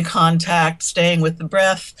 eye contact, staying with the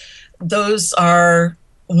breath, those are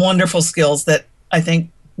wonderful skills that I think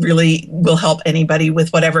really will help anybody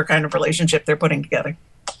with whatever kind of relationship they're putting together.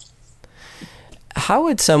 How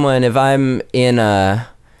would someone, if I'm in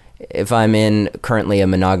currently a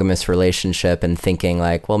monogamous relationship and thinking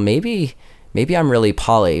like, well, maybe I'm really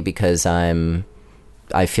poly because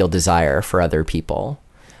I feel desire for other people.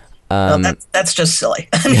 Well, that's just silly.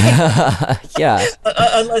 Yeah.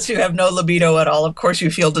 Unless you have no libido at all, of course you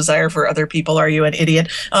feel desire for other people. Are you an idiot?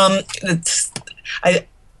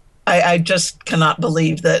 I just cannot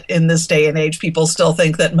believe that in this day and age, people still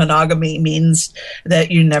think that monogamy means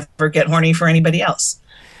that you never get horny for anybody else.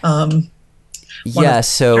 So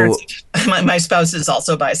my spouse is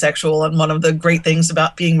also bisexual, and one of the great things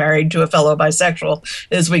about being married to a fellow bisexual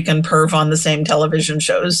is we can perv on the same television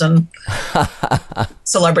shows and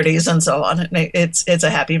celebrities and so on. It's a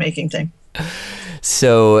happy making thing.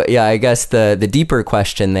 So yeah, I guess the deeper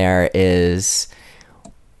question there is,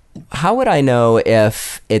 how would I know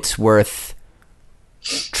if it's worth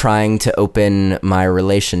trying to open my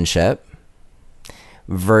relationship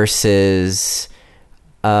versus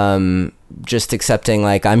just accepting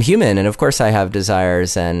like I'm human and of course I have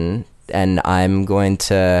desires and I'm going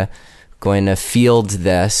to field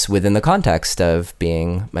this within the context of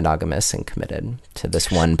being monogamous and committed to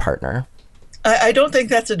this one partner? I don't think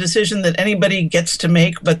that's a decision that anybody gets to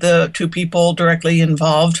make but the two people directly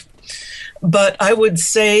involved. But I would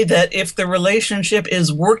say that if the relationship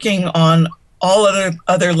is working on all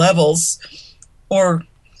other levels, or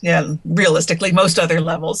realistically most other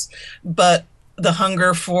levels, but the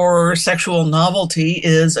hunger for sexual novelty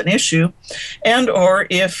is an issue, and or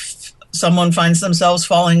if someone finds themselves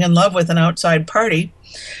falling in love with an outside party,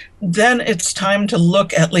 then it's time to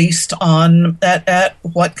look at least at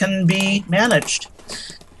what can be managed.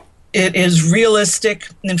 It is realistic.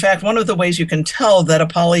 In fact, one of the ways you can tell that a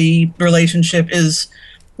poly relationship is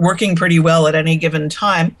working pretty well at any given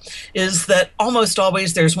time is that almost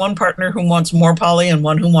always there's one partner who wants more poly and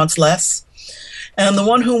one who wants less. And the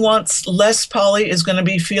one who wants less poly is going to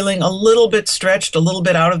be feeling a little bit stretched, a little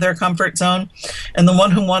bit out of their comfort zone. And the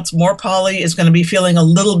one who wants more poly is going to be feeling a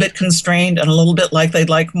little bit constrained and a little bit like they'd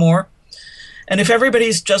like more. And if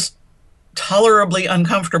everybody's just tolerably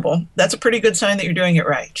uncomfortable, that's a pretty good sign that you're doing it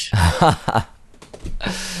right.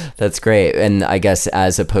 That's great. And I guess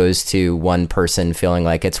as opposed to one person feeling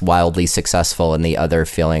like it's wildly successful and the other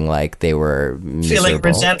feeling like they were miserable. Feeling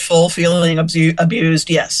resentful, feeling abused.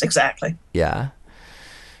 Yes, exactly. Yeah.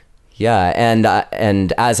 Yeah.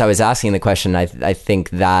 And as I was asking the question, I think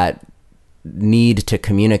that need to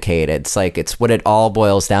communicate, it's like, it's what it all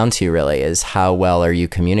boils down to really, is how well are you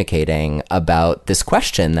communicating about this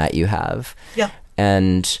question that you have? Yeah.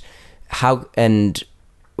 And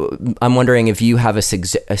I'm wondering if you have a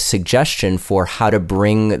suggestion for how to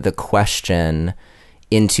bring the question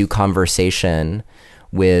into conversation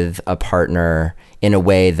with a partner in a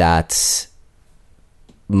way that's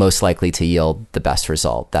most likely to yield the best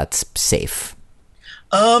result, that's safe.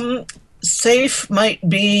 Safe might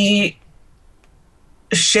be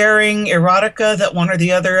sharing erotica that one or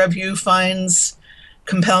the other of you finds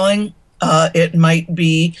compelling. It might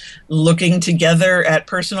be looking together at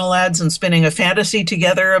personal ads and spinning a fantasy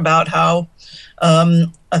together about how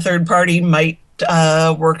a third party might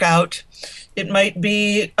work out. It might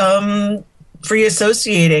be free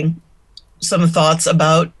associating some thoughts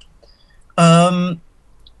about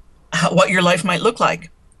what your life might look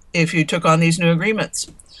like if you took on these new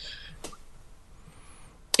agreements.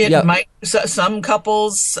 It might, some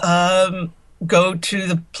couples go to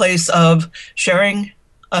the place of sharing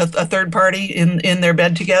a third party in their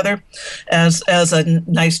bed together as a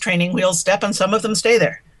nice training wheel step, and some of them stay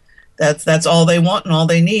there. That's all they want, and all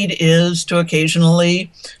they need is to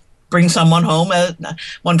occasionally bring someone home.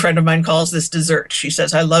 One friend of mine calls this dessert. She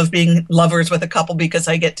says, I love being lovers with a couple because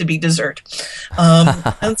I get to be dessert.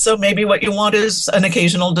 And so maybe what you want is an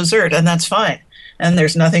occasional dessert, and that's fine. And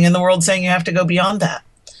there's nothing in the world saying you have to go beyond that.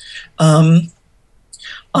 On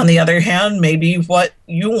the other hand, maybe what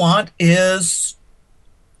you want is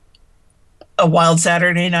a wild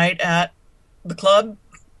Saturday night at the club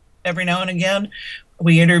every now and again.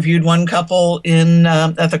 We interviewed one couple in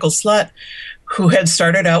Ethical Slut who had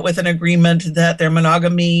started out with an agreement that their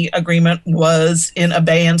monogamy agreement was in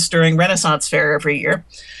abeyance during Renaissance Fair every year.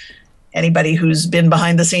 Anybody who's been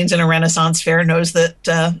behind the scenes in a Renaissance Fair knows that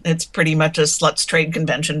it's pretty much a sluts trade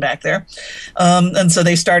convention back there. And so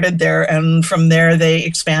they started there, and from there they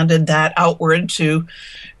expanded that outward to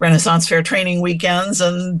Renaissance Fair training weekends,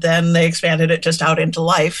 and then they expanded it just out into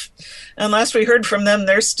life. And last we heard from them,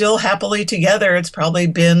 they're still happily together. It's probably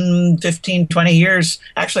been 15, 20 years,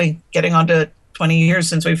 actually getting on to 20 years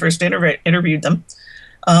since we first interviewed them.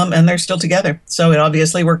 And they're still together. So it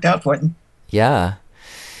obviously worked out for them. Yeah.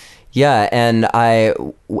 Yeah. And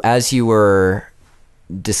as you were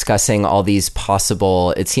discussing all these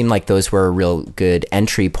possible, it seemed like those were real good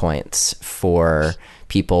entry points for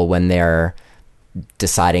people when they're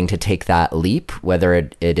deciding to take that leap, whether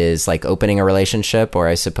it is like opening a relationship, or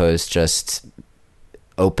I suppose just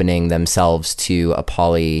opening themselves to a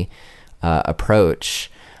poly approach.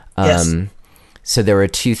 Yes. So there were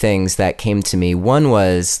two things that came to me. One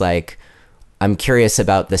was like, I'm curious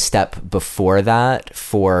about the step before that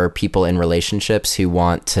for people in relationships who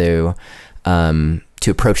want to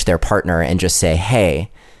approach their partner and just say,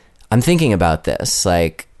 hey, I'm thinking about this,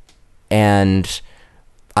 like, and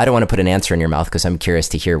I don't want to put an answer in your mouth because I'm curious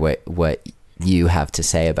to hear what you have to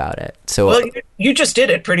say about it. So, well, you just did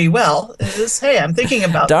it pretty well. Is, hey, I'm thinking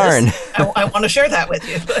about darn. This. I want to share that with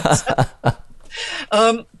you.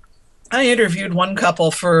 I interviewed one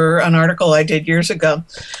couple for an article I did years ago.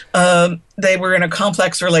 They were in a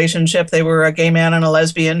complex relationship. They were a gay man and a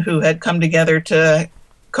lesbian who had come together to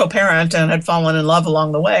co-parent and had fallen in love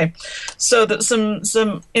along the way. So that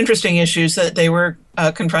some interesting issues that they were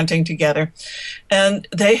confronting together. And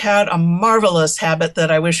they had a marvelous habit that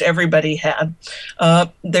I wish everybody had.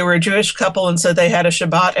 They were a Jewish couple, and so they had a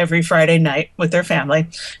Shabbat every Friday night with their family.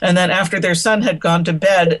 And then after their son had gone to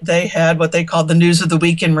bed, they had what they called the News of the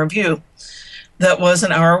Week in Review. That was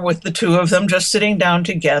an hour with the two of them just sitting down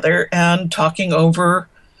together and talking over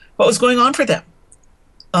what was going on for them.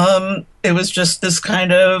 It was just this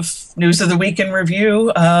kind of News of the Week in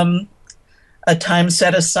Review, a time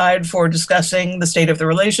set aside for discussing the state of the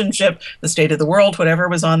relationship, the state of the world, whatever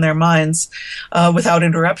was on their minds, without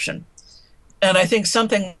interruption. And I think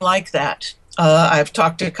something like that. I've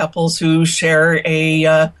talked to couples who share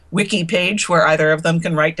a wiki page where either of them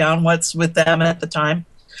can write down what's with them at the time.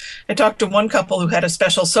 I talked to one couple who had a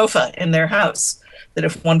special sofa in their house, that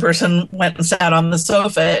if one person went and sat on the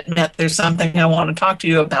sofa, it meant there's something I want to talk to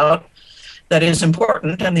you about that is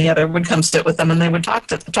important, and the other would come sit with them and they would talk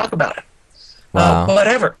about it. Wow.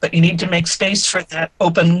 Whatever, but you need to make space for that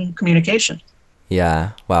open communication.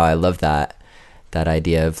 Yeah. Wow. I love that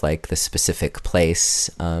idea of like the specific place,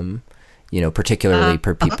 particularly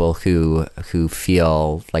for people who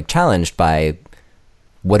feel like challenged by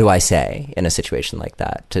what do I say in a situation like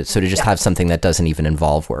that? To just have something that doesn't even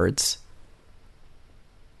involve words.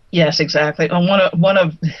 Yes, exactly. And one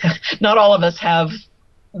of not all of us have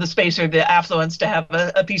the space or the affluence to have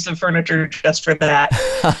a piece of furniture just for that.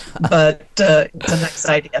 But it's a nice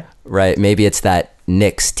idea. Right. Maybe it's that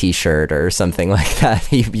Knicks t-shirt or something like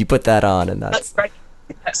that. You put that on and that's right.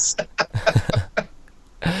 Yes. That's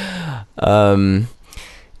a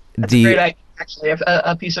great idea, actually.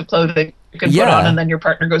 A piece of clothing you can put on and then your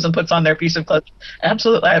partner goes and puts on their piece of clothing.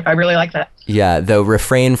 Absolutely. I really like that. Yeah. Though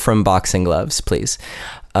refrain from boxing gloves, please.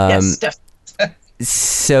 Yes, definitely.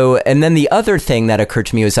 So, and then the other thing that occurred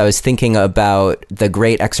to me was I was thinking about the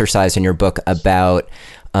great exercise in your book about,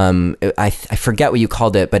 I forget what you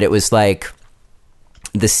called it, but it was like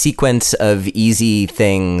the sequence of easy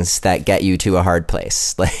things that get you to a hard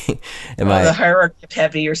place. Like, the hierarchy of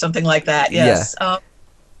heavy or something like that. Yes. Yeah.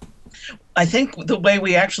 I think the way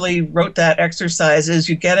we actually wrote that exercise is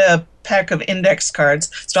you get a pack of index cards.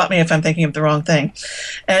 Stop me if I'm thinking of the wrong thing.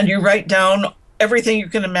 And you write down everything you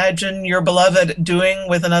can imagine your beloved doing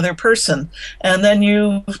with another person. And then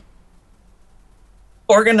you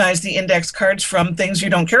organize the index cards from things you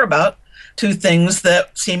don't care about to things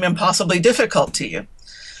that seem impossibly difficult to you.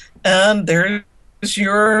 And there's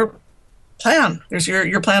your plan. There's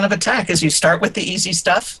your plan of attack is you start with the easy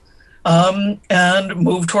stuff and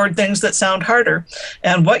move toward things that sound harder.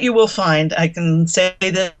 And what you will find, I can say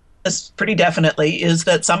this pretty definitely, is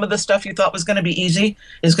that some of the stuff you thought was going to be easy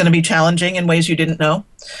is going to be challenging in ways you didn't know.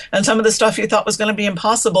 And some of the stuff you thought was going to be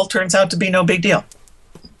impossible turns out to be no big deal.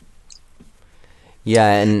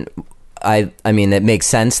 Yeah, and I mean, it makes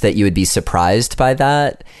sense that you would be surprised by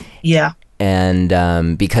that. Yeah.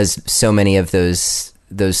 And because so many of those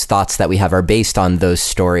thoughts that we have are based on those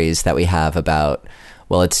stories that we have about,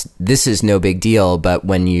 well, this is no big deal, but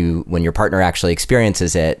when your partner actually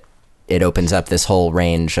experiences it, it opens up this whole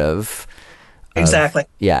range of exactly.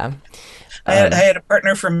 Yeah. I had a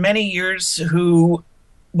partner for many years who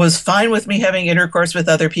was fine with me having intercourse with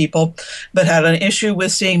other people, but had an issue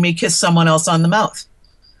with seeing me kiss someone else on the mouth.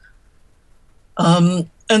 And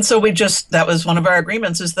so that was one of our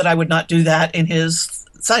agreements, is that I would not do that in his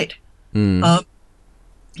sight. And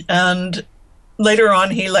later on,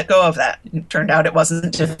 he let go of that. It turned out it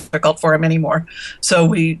wasn't difficult for him anymore. So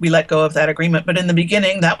we let go of that agreement. But in the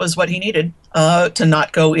beginning, that was what he needed, to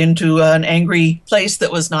not go into an angry place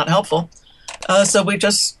that was not helpful. So we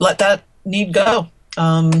just let that need go.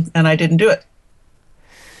 And I didn't do it.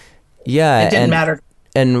 Yeah. It didn't matter.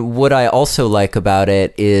 And what I also like about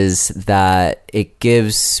it is that it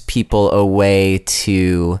gives people a way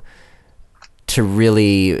to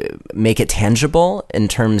really make it tangible in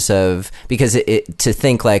terms of, because to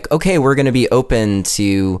think like, okay, we're going to be open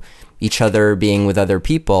to each other being with other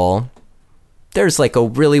people. There's like a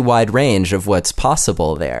really wide range of what's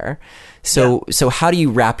possible there. So how do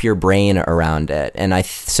you wrap your brain around it? And I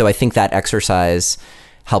think that exercise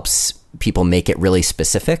helps people make it really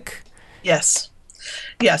specific. Yes.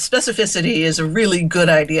 Yeah, specificity is a really good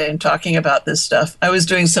idea in talking about this stuff. I was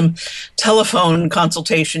doing some telephone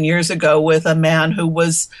consultation years ago with a man who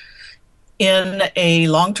was in a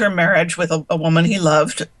long-term marriage with a woman he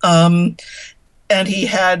loved, and he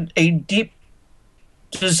had a deep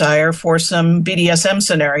desire for some BDSM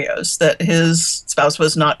scenarios that his spouse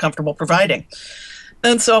was not comfortable providing.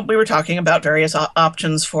 And so we were talking about various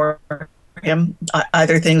options for him,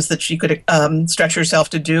 either things that she could stretch herself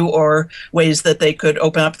to do or ways that they could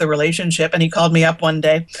open up the relationship. And he called me up one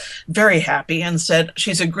day, very happy, and said,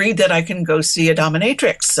 she's agreed that I can go see a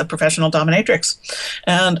dominatrix, a professional dominatrix.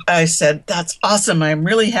 And I said, that's awesome. I'm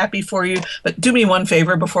really happy for you. But do me one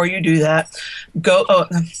favor before you do that.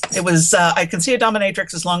 I can see a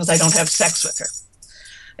dominatrix as long as I don't have sex with her.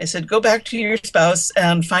 I said, go back to your spouse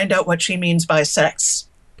and find out what she means by sex.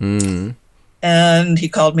 And he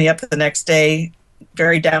called me up the next day,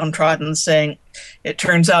 very downtrodden, saying, it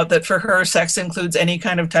turns out that for her, sex includes any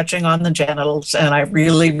kind of touching on the genitals, and I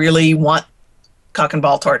really, really want cock and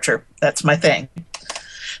ball torture. That's my thing.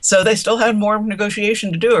 So they still had more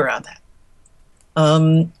negotiation to do around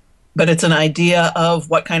that. But it's an idea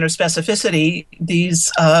of what kind of specificity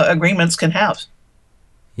these agreements can have.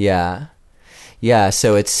 Yeah. Yeah,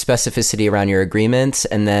 so it's specificity around your agreements,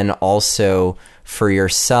 and then also for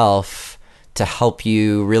yourself to help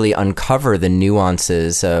you really uncover the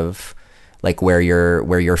nuances of like where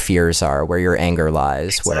your fears are, where your anger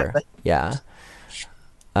lies, exactly.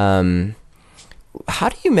 How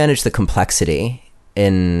do you manage the complexity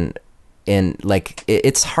in like,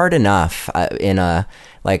 it's hard enough I'm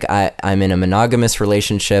in a monogamous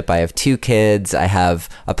relationship. I have 2 kids. I have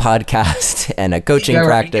a podcast and a coaching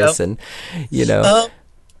practice, and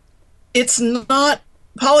it's not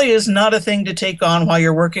poly is not a thing to take on while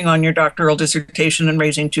you're working on your doctoral dissertation and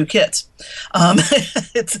raising 2 kids.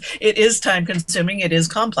 It is time consuming. It is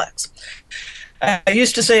complex. I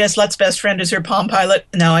used to say a slut's best friend is her Palm Pilot.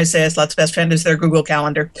 Now I say a slut's best friend is their Google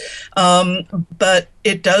Calendar. But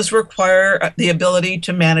it does require the ability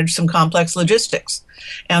to manage some complex logistics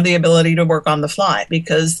and the ability to work on the fly,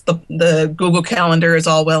 because the Google Calendar is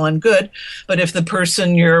all well and good. But if the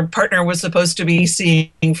person your partner was supposed to be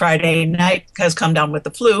seeing Friday night has come down with the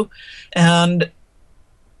flu and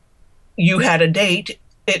you had a date,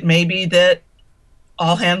 it may be that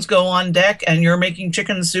all hands go on deck and you're making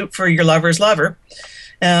chicken soup for your lover's lover,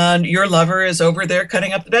 and your lover is over there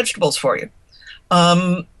cutting up the vegetables for you.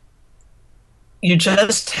 You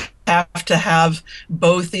just have to have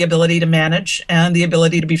both the ability to manage and the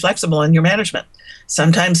ability to be flexible in your management.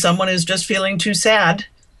 Sometimes someone is just feeling too sad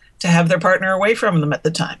to have their partner away from them at the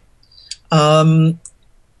time.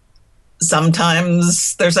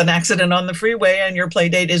 Sometimes there's an accident on the freeway and your play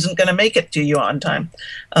date isn't going to make it to you on time.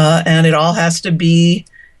 And it all has to be,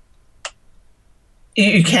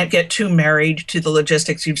 you can't get too married to the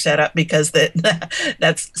logistics you've set up, because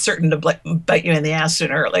that's certain to bite you in the ass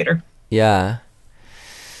sooner or later. Yeah.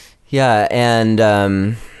 Yeah. And,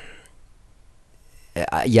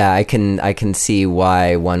 I can see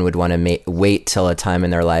why one would want to wait till a time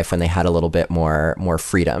in their life when they had a little bit more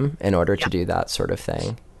freedom in order to do that sort of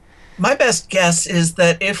thing. My best guess is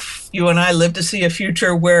that if you and I live to see a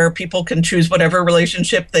future where people can choose whatever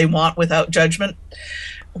relationship they want without judgment,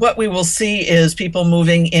 what we will see is people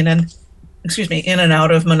moving in and out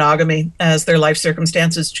of monogamy as their life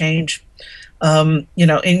circumstances change. In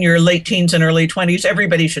your late teens and early 20s,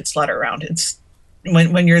 everybody should slut around. It's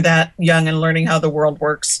when you're that young and learning how the world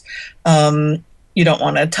works. You don't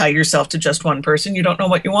want to tie yourself to just one person. You don't know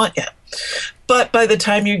what you want yet. But by the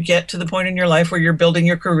time you get to the point in your life where you're building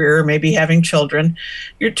your career, or maybe having children,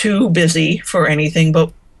 you're too busy for anything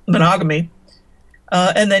but monogamy.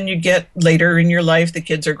 And then you get later in your life, the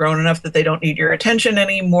kids are grown enough that they don't need your attention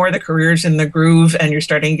anymore. The career's in the groove and you're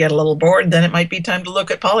starting to get a little bored. Then it might be time to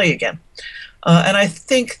look at poly again. And I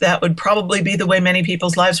think that would probably be the way many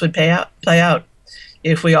people's lives would play out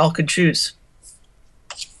if we all could choose.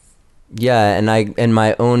 Yeah, and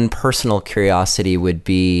my own personal curiosity would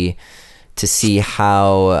be to see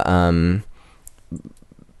how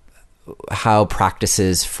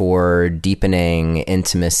practices for deepening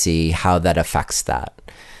intimacy, how that affects that.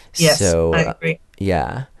 Yes, so, I agree.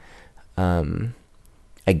 Yeah.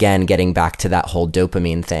 Again, getting back to that whole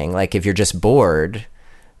dopamine thing. Like, if you're just bored,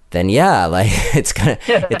 then yeah, like it's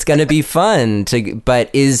gonna be fun but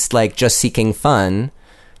is like just seeking fun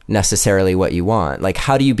necessarily what you want? Like,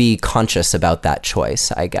 how do you be conscious about that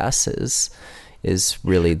choice, I guess, is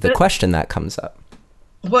really the question that comes up.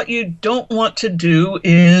 What you don't want to do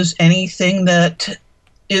is anything that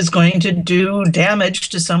is going to do damage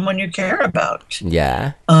to someone you care about.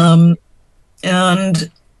 Yeah. And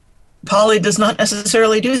poly does not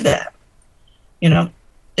necessarily do that.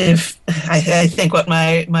 If I think what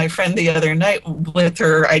my friend the other night with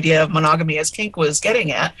her idea of monogamy as kink was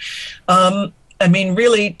getting at,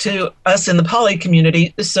 really, to us in the poly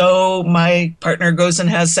community, so my partner goes and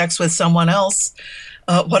has sex with someone else,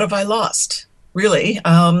 what have I lost? Really,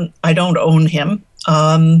 I don't own him.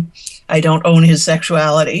 I don't own his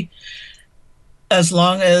sexuality. As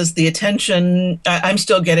long as the attention, I'm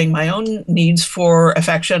still getting my own needs for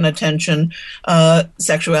affection, attention,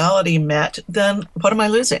 sexuality met, then what am I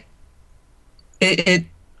losing?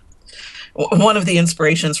 One of the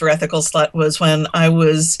inspirations for Ethical Slut was when I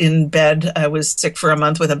was in bed. I was sick for a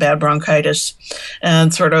month with a bad bronchitis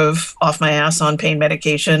and sort of off my ass on pain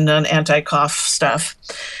medication and anti-cough stuff.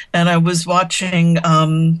 And I was watching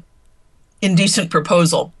Indecent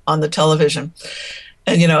Proposal on the television.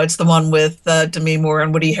 And, it's the one with Demi Moore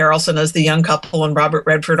and Woody Harrelson as the young couple, and Robert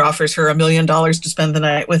Redford offers her $1 million to spend the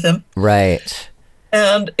night with him. Right.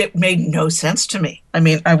 And it made no sense to me.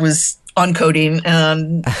 I was on codeine,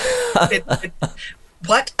 and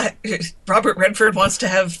Robert Redford wants to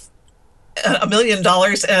have $1 million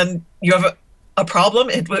and you have a problem?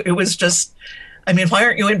 It was just, why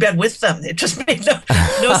aren't you in bed with them? It just made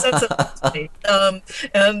no sense to me.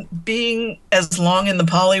 And being as long in the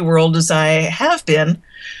poly world as I have been,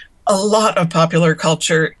 a lot of popular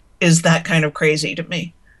culture is that kind of crazy to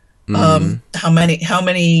me. Mm-hmm. How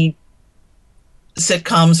many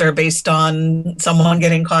sitcoms are based on someone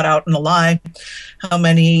getting caught out in a lie? How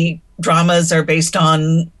many dramas are based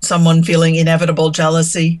on someone feeling inevitable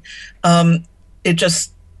jealousy? It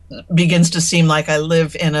just begins to seem like I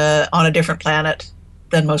live on a different planet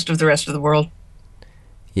than most of the rest of the world.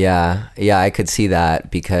 Yeah, I could see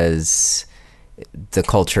that because the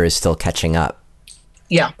culture is still catching up.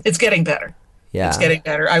 Yeah, it's getting better. Yeah. It's getting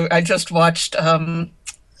better. I just watched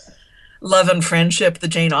Love and Friendship, the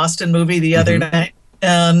Jane Austen movie, the other night.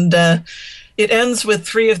 And it ends with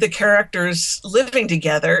three of the characters living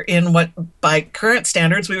together in what, by current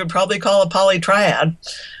standards, we would probably call a polytriad,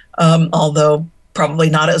 although probably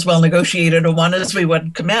not as well negotiated a one as we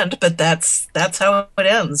would commend, but that's how it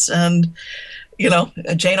ends. And, you know,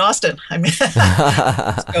 Jane Austen, I mean,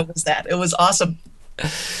 what was that? It was awesome.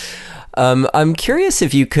 I'm curious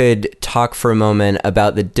if you could talk for a moment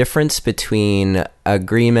about the difference between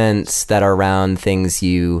agreements that are around things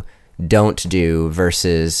you don't do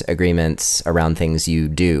versus agreements around things you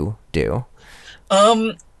do.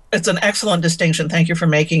 It's an excellent distinction. Thank you for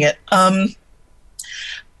making it. I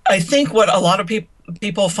think what a lot of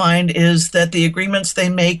people find is that the agreements they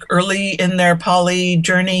make early in their poly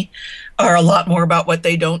journey are a lot more about what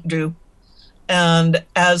they don't do. And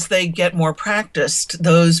as they get more practiced,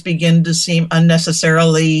 those begin to seem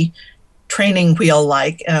unnecessarily training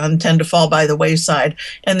wheel-like and tend to fall by the wayside.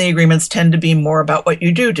 And the agreements tend to be more about what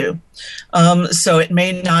you do. So it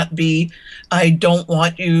may not be, I don't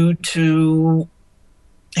want you to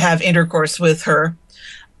have intercourse with her.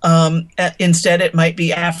 Instead, it might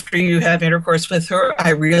be, after you have intercourse with her,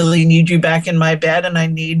 I really need you back in my bed, and I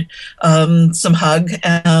need some hug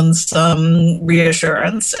and some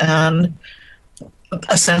reassurance and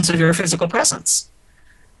a sense of your physical presence.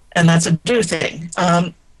 And that's a do thing.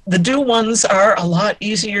 The do ones are a lot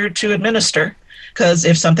easier to administer, because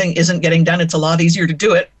if something isn't getting done, it's a lot easier to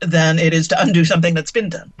do it than it is to undo something that's been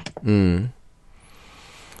done.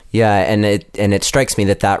 Yeah, and it strikes me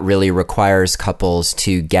that really requires couples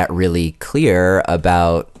to get really clear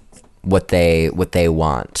about what they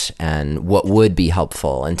want and what would be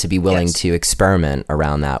helpful, and to be willing to experiment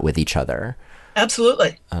around that with each other.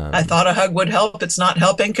 Absolutely. I thought a hug would help. It's not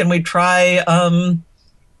helping. Can we try, I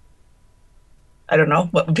don't know,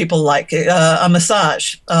 what would people like? A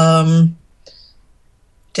massage,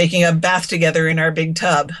 taking a bath together in our big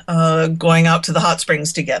tub, going out to the hot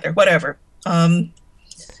springs together, whatever.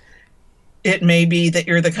 It may be that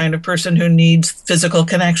you're the kind of person who needs physical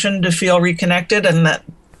connection to feel reconnected, and that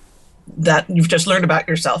you've just learned about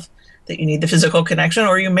yourself, that you need the physical connection,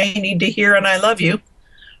 or you may need to hear an I love you.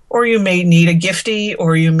 Or you may need a giftie,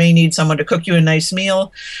 or you may need someone to cook you a nice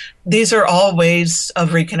meal. These are all ways of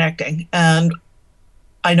reconnecting. And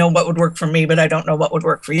I know what would work for me, but I don't know what would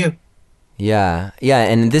work for you. Yeah.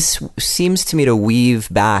 And this seems to me to weave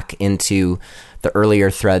back into the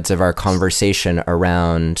earlier threads of our conversation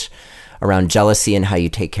around jealousy and how you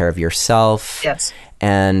take care of yourself. Yes.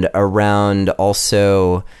 And around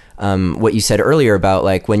also what you said earlier about,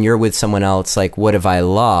 like, when you're with someone else, like, what have I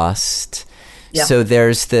lost? Yeah. So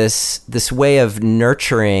there's this way of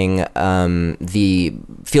nurturing the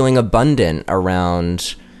feeling abundant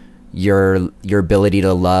around your ability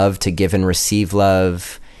to love, to give and receive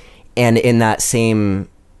love, and in that same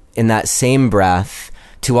breath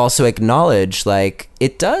to also acknowledge, like,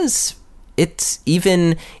 it's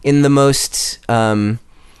even in the most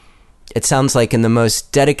it sounds like in the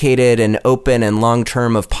most dedicated and open and long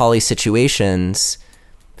term of poly situations,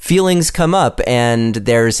 feelings come up, and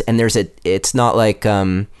it's not like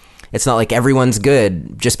everyone's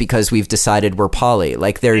good just because we've decided we're poly.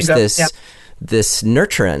 Like, there's this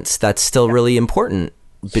nurturance that's still really important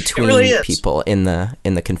between people in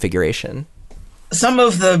the configuration. Some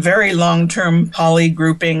of the very long-term poly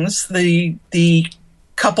groupings, the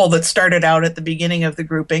couple that started out at the beginning of the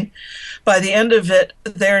grouping, by the end of it,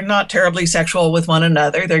 they're not terribly sexual with one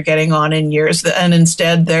another. They're getting on in years, and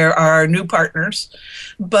instead there are new partners,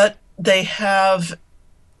 but they have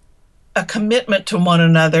a commitment to one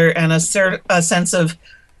another and a sense of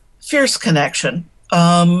fierce connection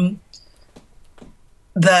that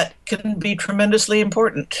can be tremendously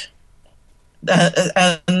important.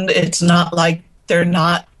 And it's not like they're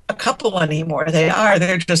not a couple anymore.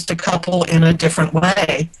 They're just a couple in a different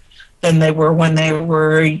way than they were when they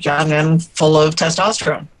were young and full of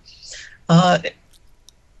testosterone.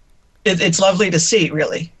 It's lovely to see,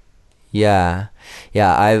 really. Yeah,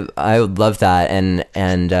 I would love that. And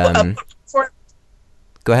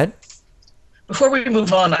go ahead. Before we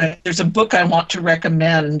move on, there's a book I want to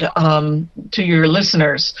recommend to your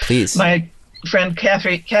listeners. Please. My friend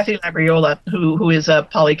Kathy Labriola, who is a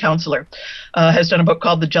poly counselor, has done a book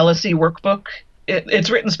called The Jealousy Workbook. It's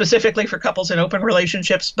written specifically for couples in open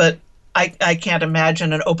relationships, but I can't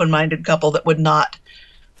imagine an open-minded couple that would not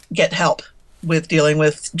get help with dealing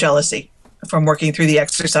with jealousy from working through the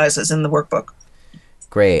exercises in the workbook.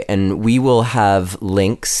 Great. And we will have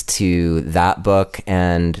links to that book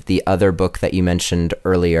and the other book that you mentioned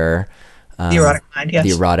earlier. The Erotic Mind, yes.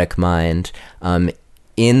 The Erotic Mind.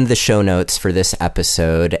 in the show notes for this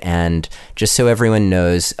episode. And just so everyone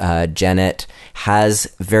knows, Janet has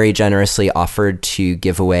very generously offered to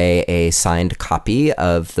give away a signed copy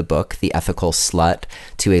of the book, The Ethical Slut,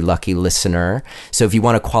 to a lucky listener. So if you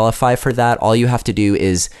want to qualify for that, all you have to do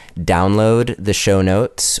is download the show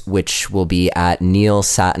notes, which will be at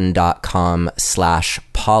neilsattin.com/Poly,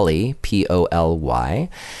 Poly.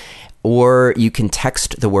 Or you can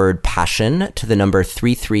text the word passion to the number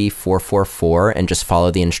 33444 and just follow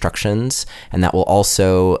the instructions. And that will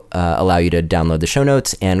also allow you to download the show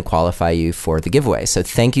notes and qualify you for the giveaway. So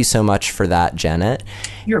thank you so much for that, Janet.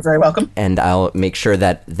 You're very welcome. And I'll make sure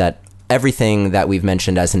that everything that we've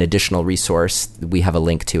mentioned as an additional resource, we have a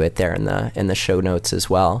link to it there in the show notes as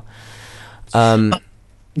well. Go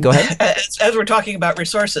ahead. As we're talking about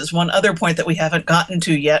resources, one other point that we haven't gotten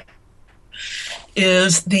to yet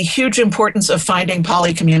is the huge importance of finding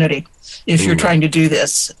poly community if you're trying to do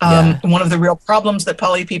this. One of the real problems that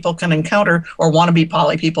poly people can encounter, or wannabe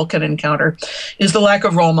poly people can encounter, is the lack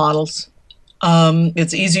of role models.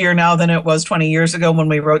 It's easier now than it was 20 years ago when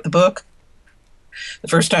we wrote the book the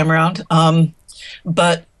first time around.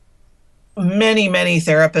 But many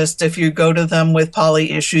therapists, if you go to them with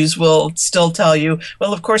poly issues, will still tell you,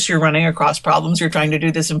 well, of course you're running across problems. You're trying to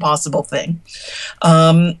do this impossible thing.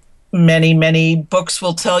 Many books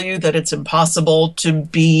will tell you that it's impossible to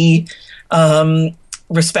be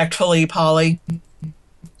respectfully poly,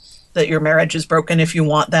 that your marriage is broken if you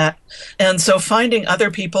want that. And so finding other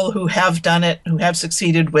people who have done it, who have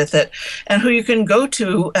succeeded with it, and who you can go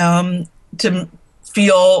to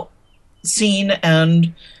feel seen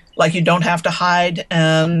and like you don't have to hide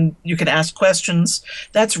and you can ask questions,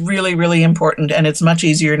 that's really important. And it's much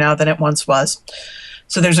easier now than it once was.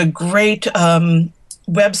 So there's a great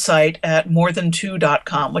website at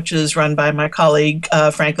morethan2.com, which is run by my colleague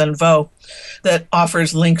Franklin Vo, that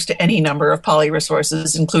offers links to any number of poly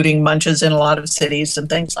resources, including munches in a lot of cities and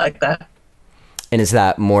things like that. And is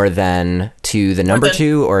that more than to the number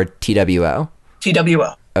 2 or TWO?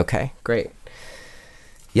 TWO. Okay, great.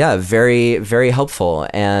 Yeah, very, very helpful.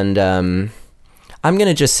 And I'm going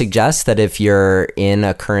to just suggest that if you're in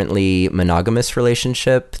a currently monogamous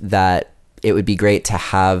relationship, that it would be great to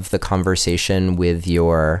have the conversation with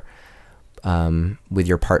your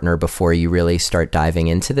partner before you really start diving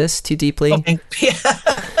into this too deeply. Okay.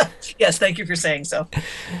 Yes, thank you for saying so.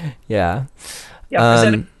 Yeah.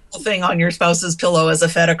 Presenting the whole thing on your spouse's pillow as a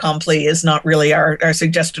fait accompli is not really our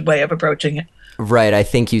suggested way of approaching it. Right. I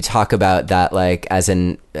think you talk about that like as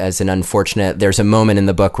an unfortunate. There's a moment in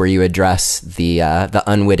the book where you address the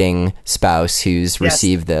unwitting spouse who's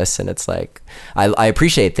received this, and it's like I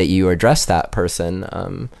appreciate that you address that person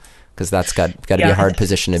because that's got to be a hard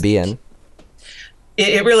position to be in.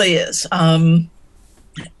 It really is. And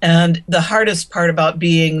the hardest part about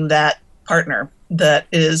being that partner that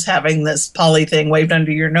is having this poly thing waved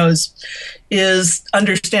under your nose is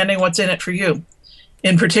understanding what's in it for you.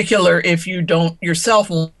 In particular, if you don't yourself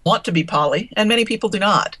want to be poly, and many people do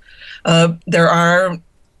not. There are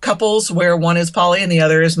couples where one is poly and the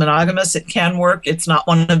other is monogamous. It can work. It's not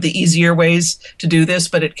one of the easier ways to do this,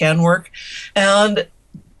 but it can work. And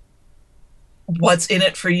what's in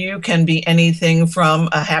it for you can be anything from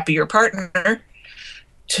a happier partner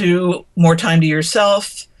to more time to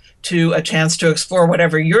yourself, to a chance to explore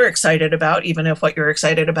whatever you're excited about, even if what you're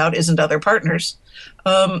excited about isn't other partners.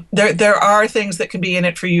 There are things that can be in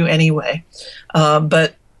it for you anyway,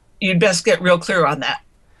 but you'd best get real clear on that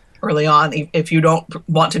early on if you don't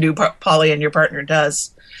want to do poly and your partner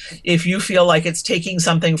does. If you feel like it's taking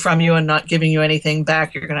something from you and not giving you anything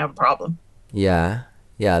back, you're going to have a problem. Yeah,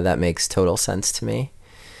 that makes total sense to me.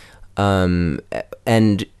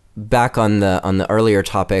 And back on the earlier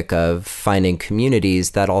topic of finding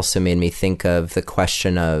communities, that also made me think of the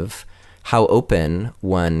question of how open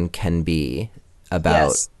one can be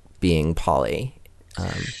about being poly.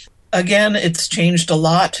 Again, it's changed a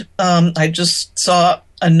lot. I just saw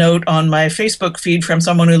a note on my Facebook feed from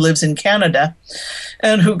someone who lives in Canada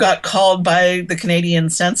and who got called by the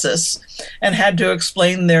Canadian Census and had to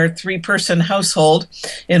explain their 3-person household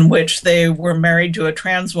in which they were married to a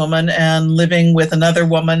trans woman and living with another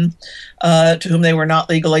woman to whom they were not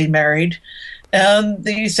legally married. And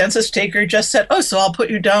the census taker just said, "Oh, so I'll put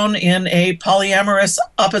you down in a polyamorous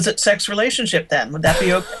opposite sex relationship then. Would that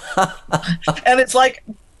be okay?" And it's like,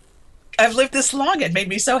 I've lived this long. It made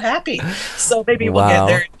me so happy. So maybe we'll get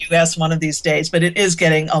there in the U.S. one of these days, but it is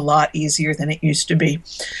getting a lot easier than it used to be.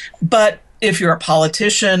 But if you're a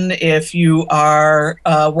politician, if you are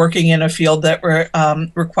working in a field that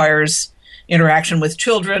requires interaction with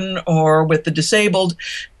children or with the disabled,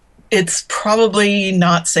 it's probably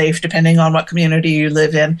not safe, depending on what community you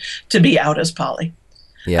live in, to be out as poly.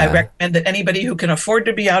 Yeah. I recommend that anybody who can afford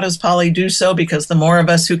to be out as poly do so, because the more of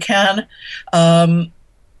us who can, I'm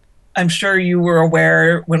sure you were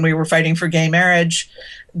aware when we were fighting for gay marriage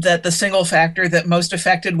that the single factor that most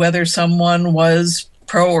affected whether someone was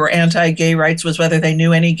pro or anti-gay rights was whether they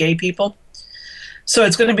knew any gay people. So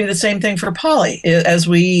it's going to be the same thing for poly. As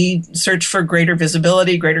we search for greater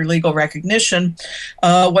visibility, greater legal recognition,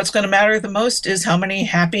 what's going to matter the most is how many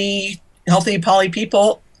happy, healthy poly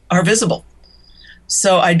people are visible.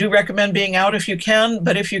 So I do recommend being out if you can,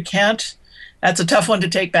 but if you can't, that's a tough one to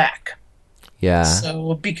take back. Yeah.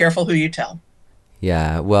 So be careful who you tell.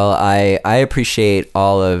 Yeah. Well, I appreciate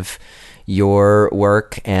all of your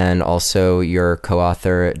work and also your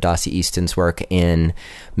co-author Dossie Easton's work in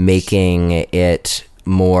making it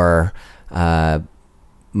more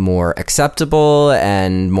acceptable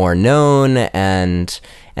and more known. And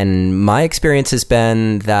my experience has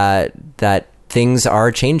been that things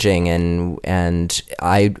are changing, and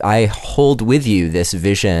I hold with you this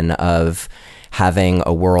vision of having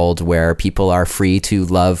a world where people are free to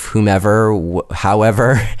love whomever,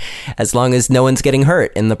 however, as long as no one's getting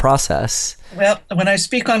hurt in the process. Well, when I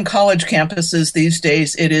speak on college campuses these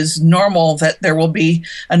days, it is normal that there will be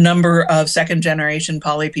a number of second-generation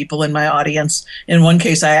poly people in my audience. In one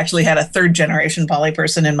case, I actually had a third-generation poly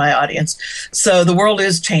person in my audience. So the world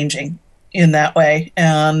is changing in that way,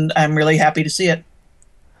 and I'm really happy to see it.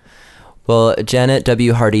 Well, Janet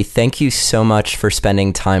W. Hardy, thank you so much for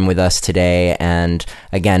spending time with us today, and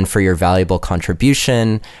again, for your valuable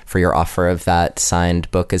contribution, for your offer of that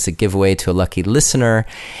signed book as a giveaway to a lucky listener,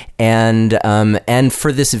 and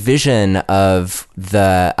for this vision of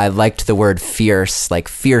I liked the word fierce, like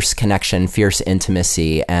fierce connection, fierce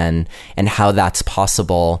intimacy, and how that's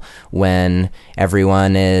possible when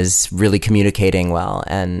everyone is really communicating well,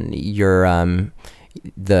 and you're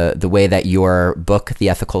the way that your book, The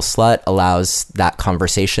Ethical Slut, allows that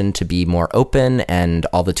conversation to be more open, and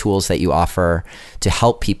all the tools that you offer to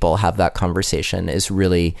help people have that conversation is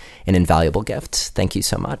really an invaluable gift. Thank you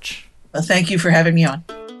so much. Well, thank you for having me on.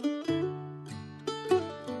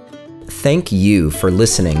 Thank you for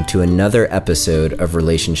listening to another episode of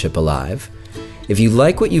Relationship Alive. If you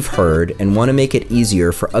like what you've heard and want to make it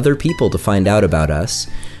easier for other people to find out about us,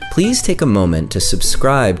 please take a moment to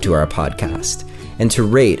subscribe to our podcast and to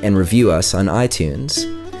rate and review us on iTunes.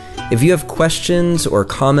 If you have questions or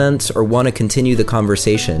comments or want to continue the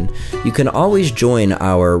conversation, you can always join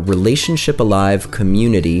our Relationship Alive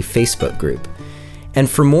community Facebook group. And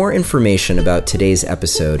for more information about today's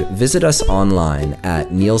episode, visit us online at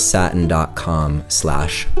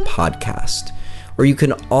neilsattin.com/podcast, or you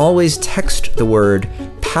can always text the word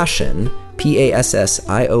PASSION,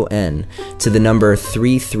 PASSION, to the number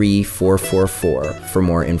 33444 for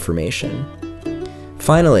more information.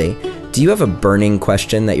 Finally, do you have a burning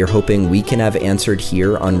question that you're hoping we can have answered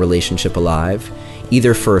here on Relationship Alive,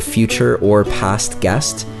 either for a future or past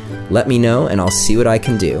guest? Let me know and I'll see what I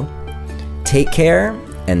can do. Take care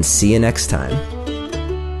and see you next time.